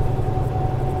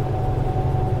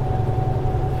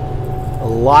 A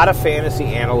lot of fantasy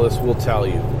analysts will tell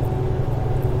you,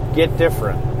 get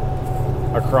different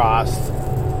across,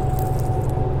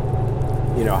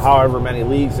 you know, however many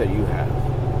leagues that you have.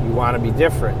 You want to be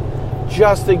different,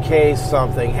 just in case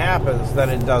something happens that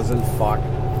it doesn't fuck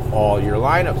all your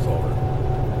lineups over.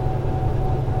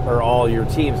 Or all your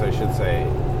teams, I should say,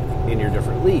 in your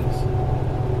different leagues.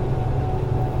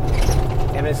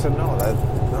 And I said, no,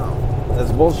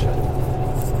 that's bullshit.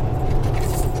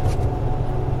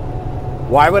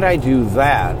 Why would I do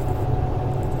that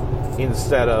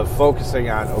instead of focusing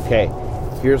on, okay,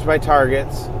 here's my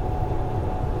targets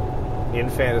in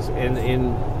fantasy,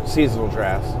 in seasonal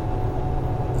drafts,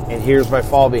 and here's my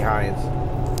fall behinds,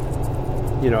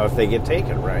 you know, if they get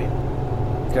taken, right?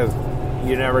 Because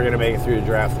you're never going to make it through the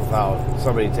draft without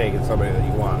somebody taking somebody that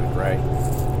you wanted, right?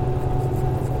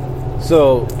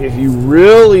 So if you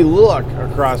really look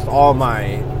across all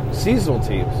my seasonal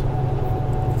teams,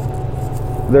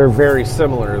 they're very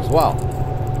similar as well.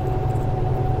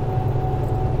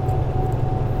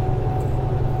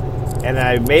 And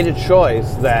I made a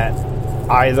choice that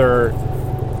either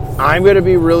I'm going to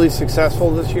be really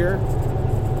successful this year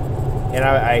and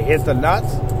I hit the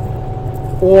nuts,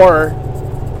 or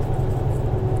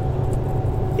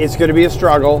it's going to be a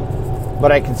struggle,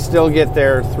 but I can still get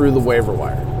there through the waiver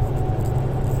wire.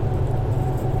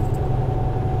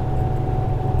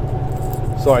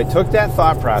 So I took that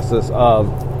thought process of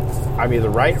I'm either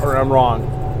right or I'm wrong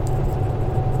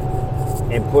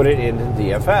and put it into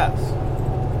DFS.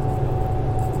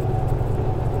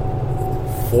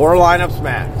 4 lineups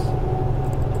max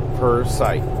per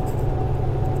site.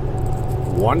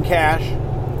 1 cash,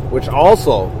 which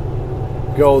also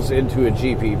goes into a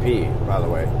GPP, by the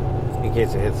way, in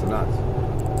case it hits the nuts.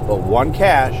 But 1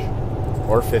 cash,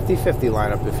 or 50-50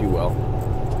 lineup, if you will,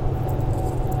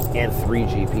 and 3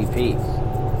 GPPs.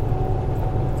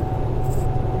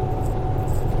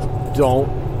 Don't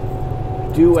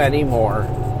do any more,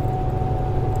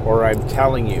 or I'm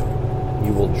telling you,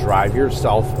 you will drive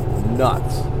yourself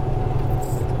nuts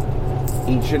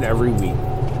each and every week,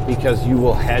 because you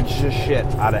will hedge the shit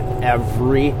out of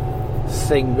every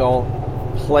single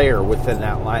player within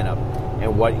that lineup.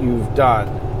 And what you've done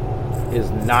is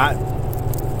not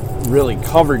really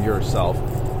covered yourself.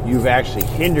 You've actually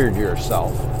hindered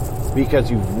yourself because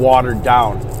you've watered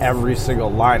down every single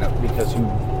lineup because you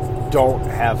don't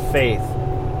have faith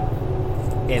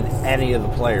in any of the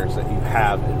players that you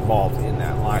have involved in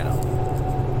that lineup.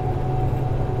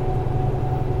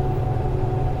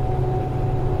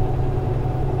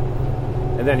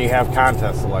 And then you have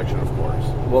contest selection, of course.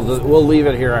 We'll leave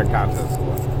it here on contest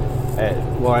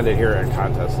selection. We'll end it here at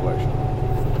contest selection.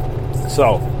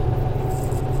 So,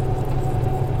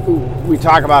 we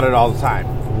talk about it all the time.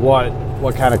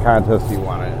 What kind of contest do you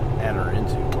want to enter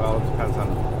into? Well, it depends on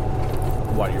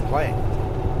what you're playing.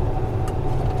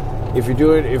 If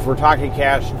we're talking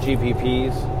cash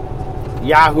GPPs,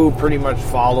 Yahoo pretty much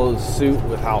follows suit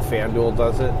with how FanDuel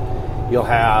does it. You'll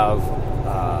have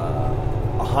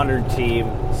 100 team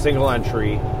single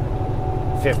entry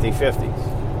 50-50s.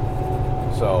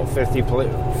 So 50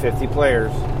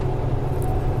 players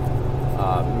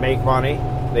make money.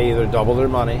 They either double their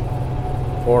money,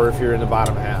 or if you're in the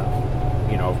bottom half,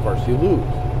 of course you lose.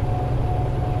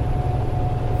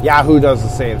 Yahoo does the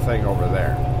same thing over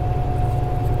there.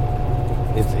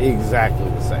 It's exactly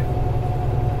the same.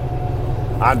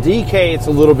 On DK, it's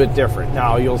a little bit different.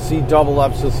 Now, you'll see double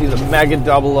ups, you'll see the mega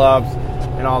double ups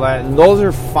and all that, and those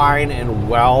are fine and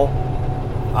well.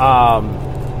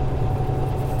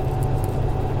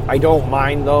 I don't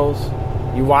mind those.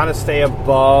 You want to stay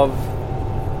above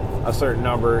a certain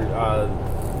number.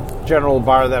 General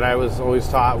bar that I was always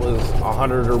taught was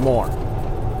 100 or more.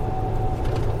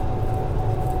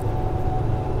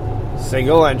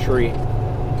 Single entry,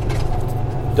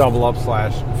 double up /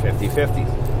 50-50s.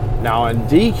 Now in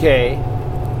DK,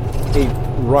 it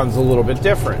runs a little bit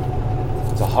different.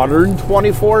 It's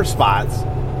 124 spots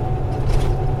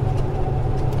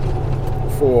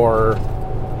for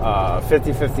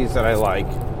 50-50s that I like.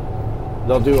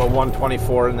 They'll do a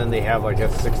 124 and then they have like a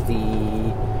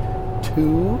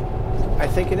 62, I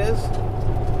think it is,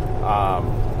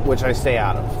 which I stay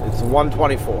out of. It's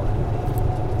 124.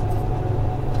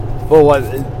 But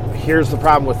here's the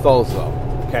problem with those though.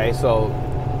 Okay, so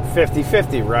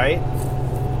 50-50, right?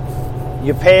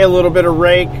 You pay a little bit of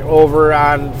rake over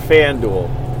on FanDuel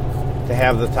to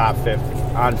have the top 50.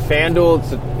 On FanDuel,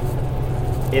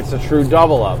 it's a true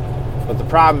double up. But the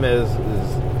problem is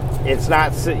it's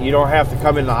not. You don't have to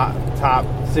come in the top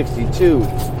 62.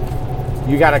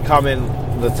 You got to come in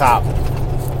the top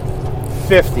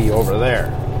 50 over there.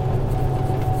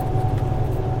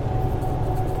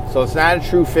 So it's not a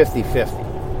true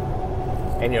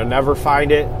 50-50. And you'll never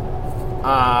find it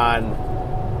on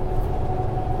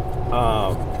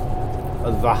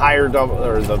the higher double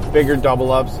or the bigger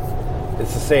double ups.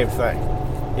 It's the same thing.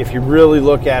 If you really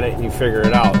look at it and you figure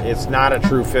it out, it's not a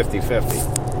true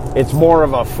 50-50. It's more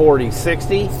of a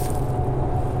 40-60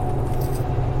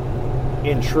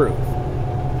 in truth.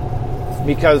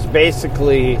 Because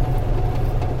basically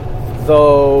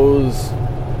those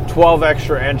 12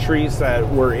 extra entries that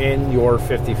were in your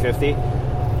 50-50,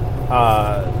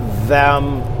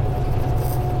 them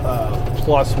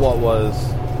plus what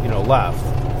was, left.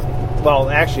 Well,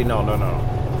 actually, no.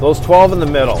 Those 12 in the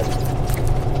middle.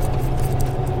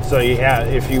 So you have,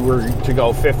 if you were to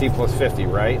go 50 plus 50,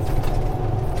 right?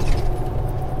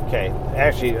 Okay,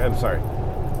 actually, I'm sorry.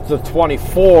 So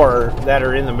 24 that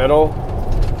are in the middle,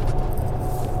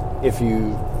 if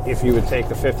you would take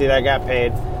the 50 that got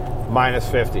paid minus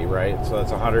 50, right? So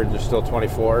that's 100, there's still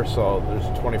 24, so there's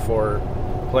a 24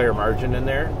 player margin in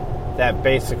there. That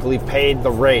basically paid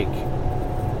the rake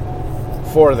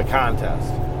for the contest.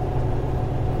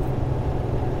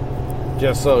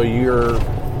 Just so your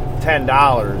 $10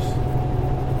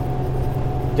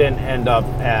 didn't end up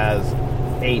as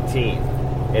 18.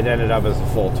 It ended up as a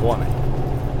full 20.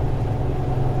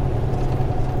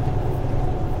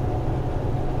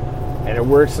 And it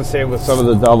works the same with some of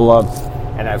the double ups.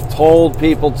 And I've told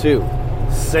people too,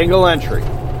 single entry.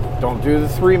 Don't do the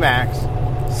 3 max.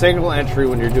 Single entry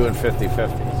when you're doing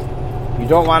 50-50s. You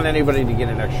don't want anybody to get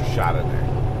an extra shot in there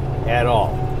at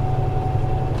all.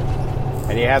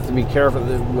 And you have to be careful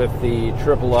with the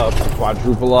triple ups, the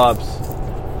quadruple ups,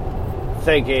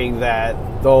 thinking that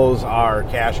those are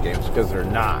cash games, because they're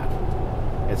not.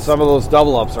 And some of those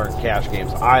double ups aren't cash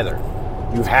games either.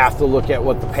 You have to look at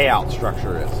what the payout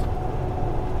structure is.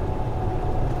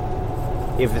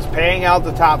 If it's paying out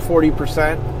the top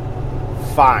 40%,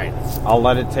 fine. I'll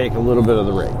let it take a little bit of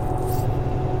the rig.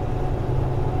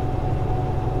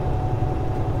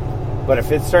 But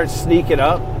if it starts sneaking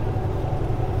up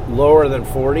lower than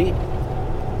 40,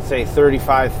 say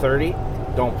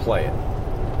 35-30, don't play it.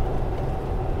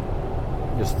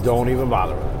 Just don't even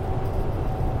bother with it.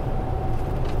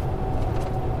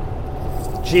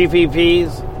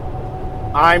 GPPs,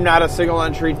 I'm not a single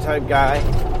entry type guy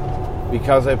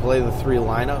because I play the 3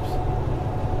 lineups.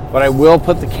 But I will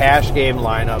put the cash game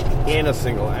lineup in a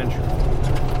single entry.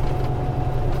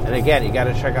 And again, you got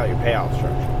to check out your payout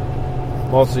structure.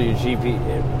 Most of your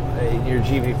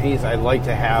GPPs, I'd like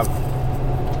to have.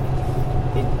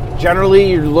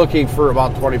 Generally, you're looking for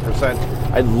about 20%.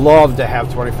 I'd love to have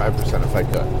 25% if I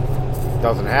could.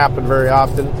 Doesn't happen very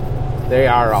often. They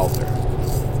are out there.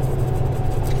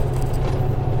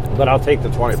 But I'll take the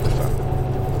 20%.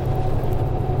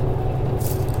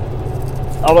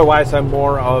 Otherwise, I'm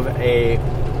more of a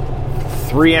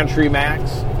 3 entry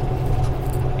max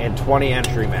and 20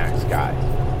 entry max guy.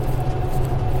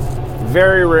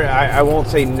 Very rare, I won't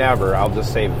say never, I'll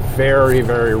just say very,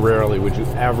 very rarely would you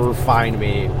ever find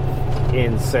me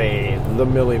in, say, the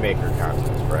Millie Maker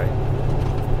contest, right?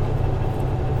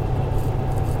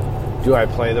 Do I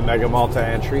play the Mega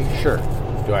Multi-Entry? Sure.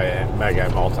 Do I Mega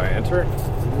Multi-Enter?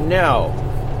 No,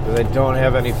 because I don't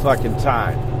have any fucking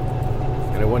time.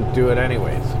 And I wouldn't do it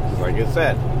anyways. Because like I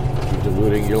said, you're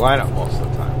diluting your lineup most of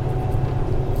the time.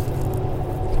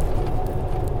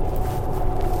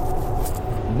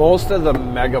 Most of the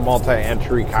Mega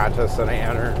Multi-Entry contests that I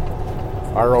enter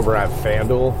are over at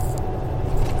FanDuel.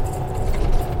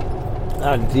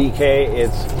 On DK,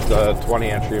 it's the 20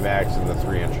 entry max and the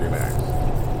 3 entry max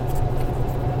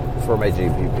for my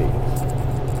JPP.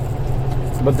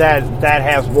 But that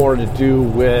has more to do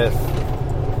with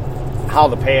how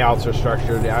the payouts are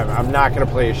structured. I'm not going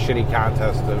to play a shitty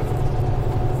contest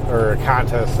or a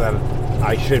contest that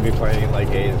I should be playing like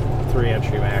a 3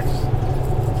 entry max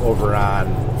over on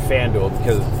FanDuel,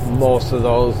 because most of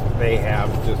those, they have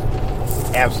just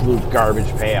absolute garbage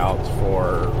payouts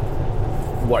for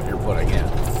what you're putting in.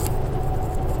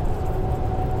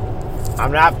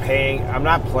 I'm not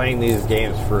playing these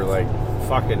games for like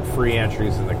fucking free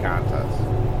entries in the contest.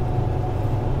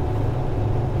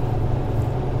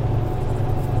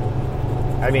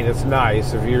 I mean, it's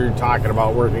nice if you're talking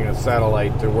about working a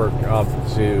satellite to work up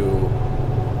to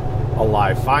a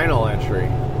live final entry,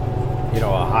 you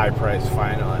know, a high price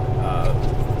final,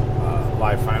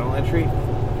 live final entry.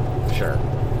 Sure,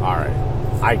 all right,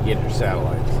 I get your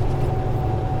satellites,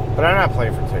 but I'm not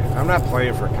playing for tickets. I'm not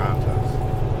playing for contests.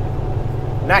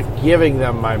 I'm not giving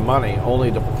them my money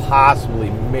only to possibly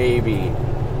maybe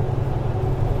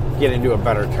get into a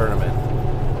better tournament,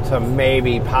 to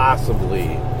maybe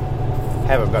possibly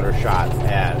have a better shot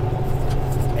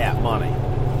at money,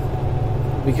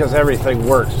 because everything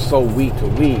works so week to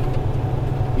week.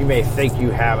 You may think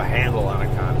you have a handle on a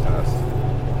contest.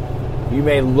 You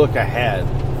may look ahead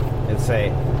and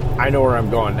say, I know where I'm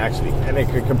going next week, and it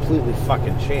could completely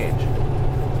fucking change.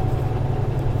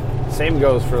 Same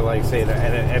goes for, like, say, the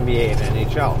NBA and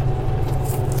NHL.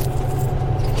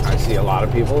 I see a lot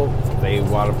of people, they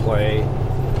want to play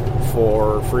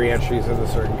for free entries into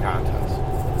certain contests.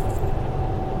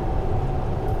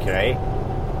 Okay?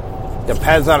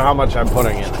 Depends on how much I'm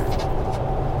putting in there.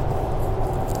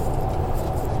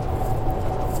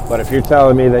 But if you're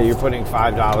telling me that you're putting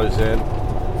 $5 in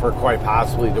for quite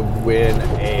possibly to win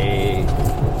a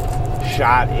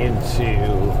shot into,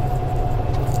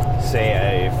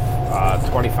 say, a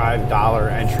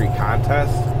 $25 entry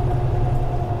contest,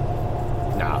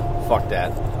 nah, fuck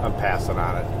that. I'm passing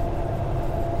on it.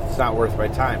 It's not worth my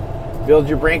time. Build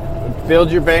your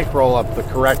bankroll up the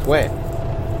correct way.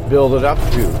 Build it up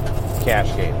to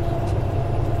cash games.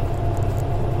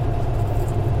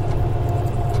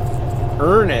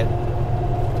 Earn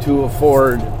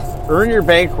your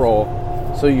bankroll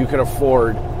so you can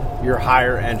afford your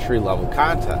higher entry level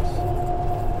contests.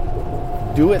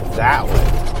 Do it that way.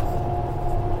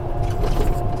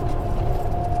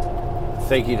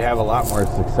 think you'd have a lot more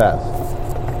success.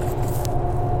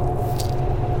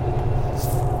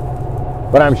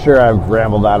 But I'm sure I've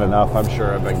rambled on enough. I'm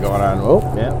sure I've been going on,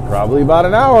 probably about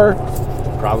an hour.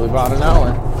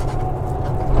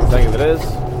 The thing of it is,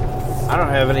 I don't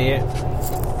have any,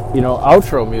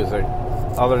 outro music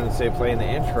other than, say, playing the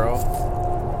intro.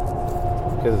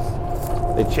 Because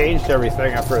they changed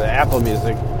everything for the Apple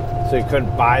Music, so you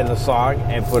couldn't buy the song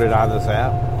and put it on this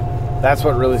app. That's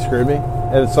what really screwed me.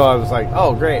 And so I was like,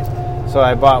 oh, great. So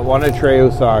I bought one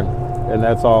Atreyu song, and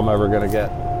that's all I'm ever going to get.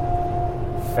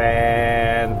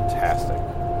 Fantastic.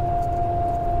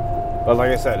 But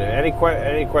like I said, any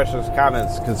questions,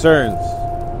 comments, concerns,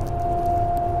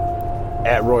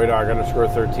 at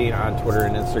RoyDog_13 on Twitter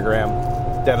and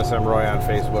Instagram, Dennis M. Roy on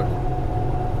Facebook.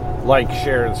 Like,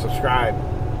 share, and subscribe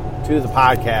to the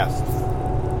podcast.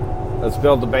 Let's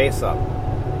build the base up.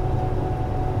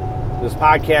 This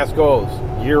podcast goes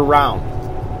year-round.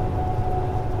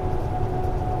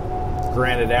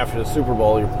 Granted, after the Super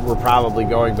Bowl, we're probably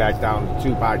going back down to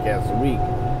 2 podcasts a week.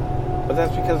 But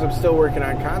that's because I'm still working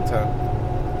on content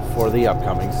for the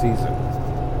upcoming season.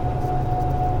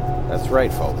 That's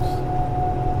right, folks.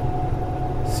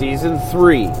 Season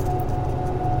 3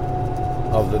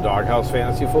 of the Dawghouse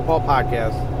Fantasy Football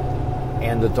Podcast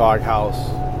and the Dawghouse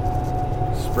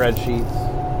spreadsheets,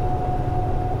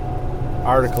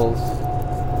 articles,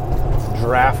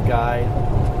 draft guide,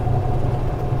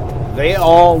 they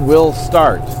all will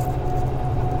start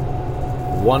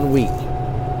 1 week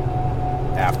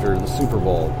after the Super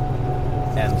Bowl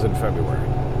ends in February.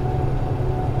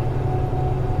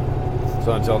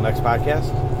 So until next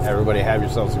podcast, everybody have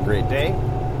yourselves a great day.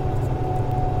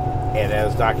 And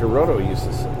as Dr. Roto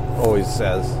always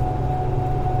says,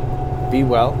 be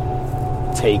well,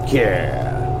 take care.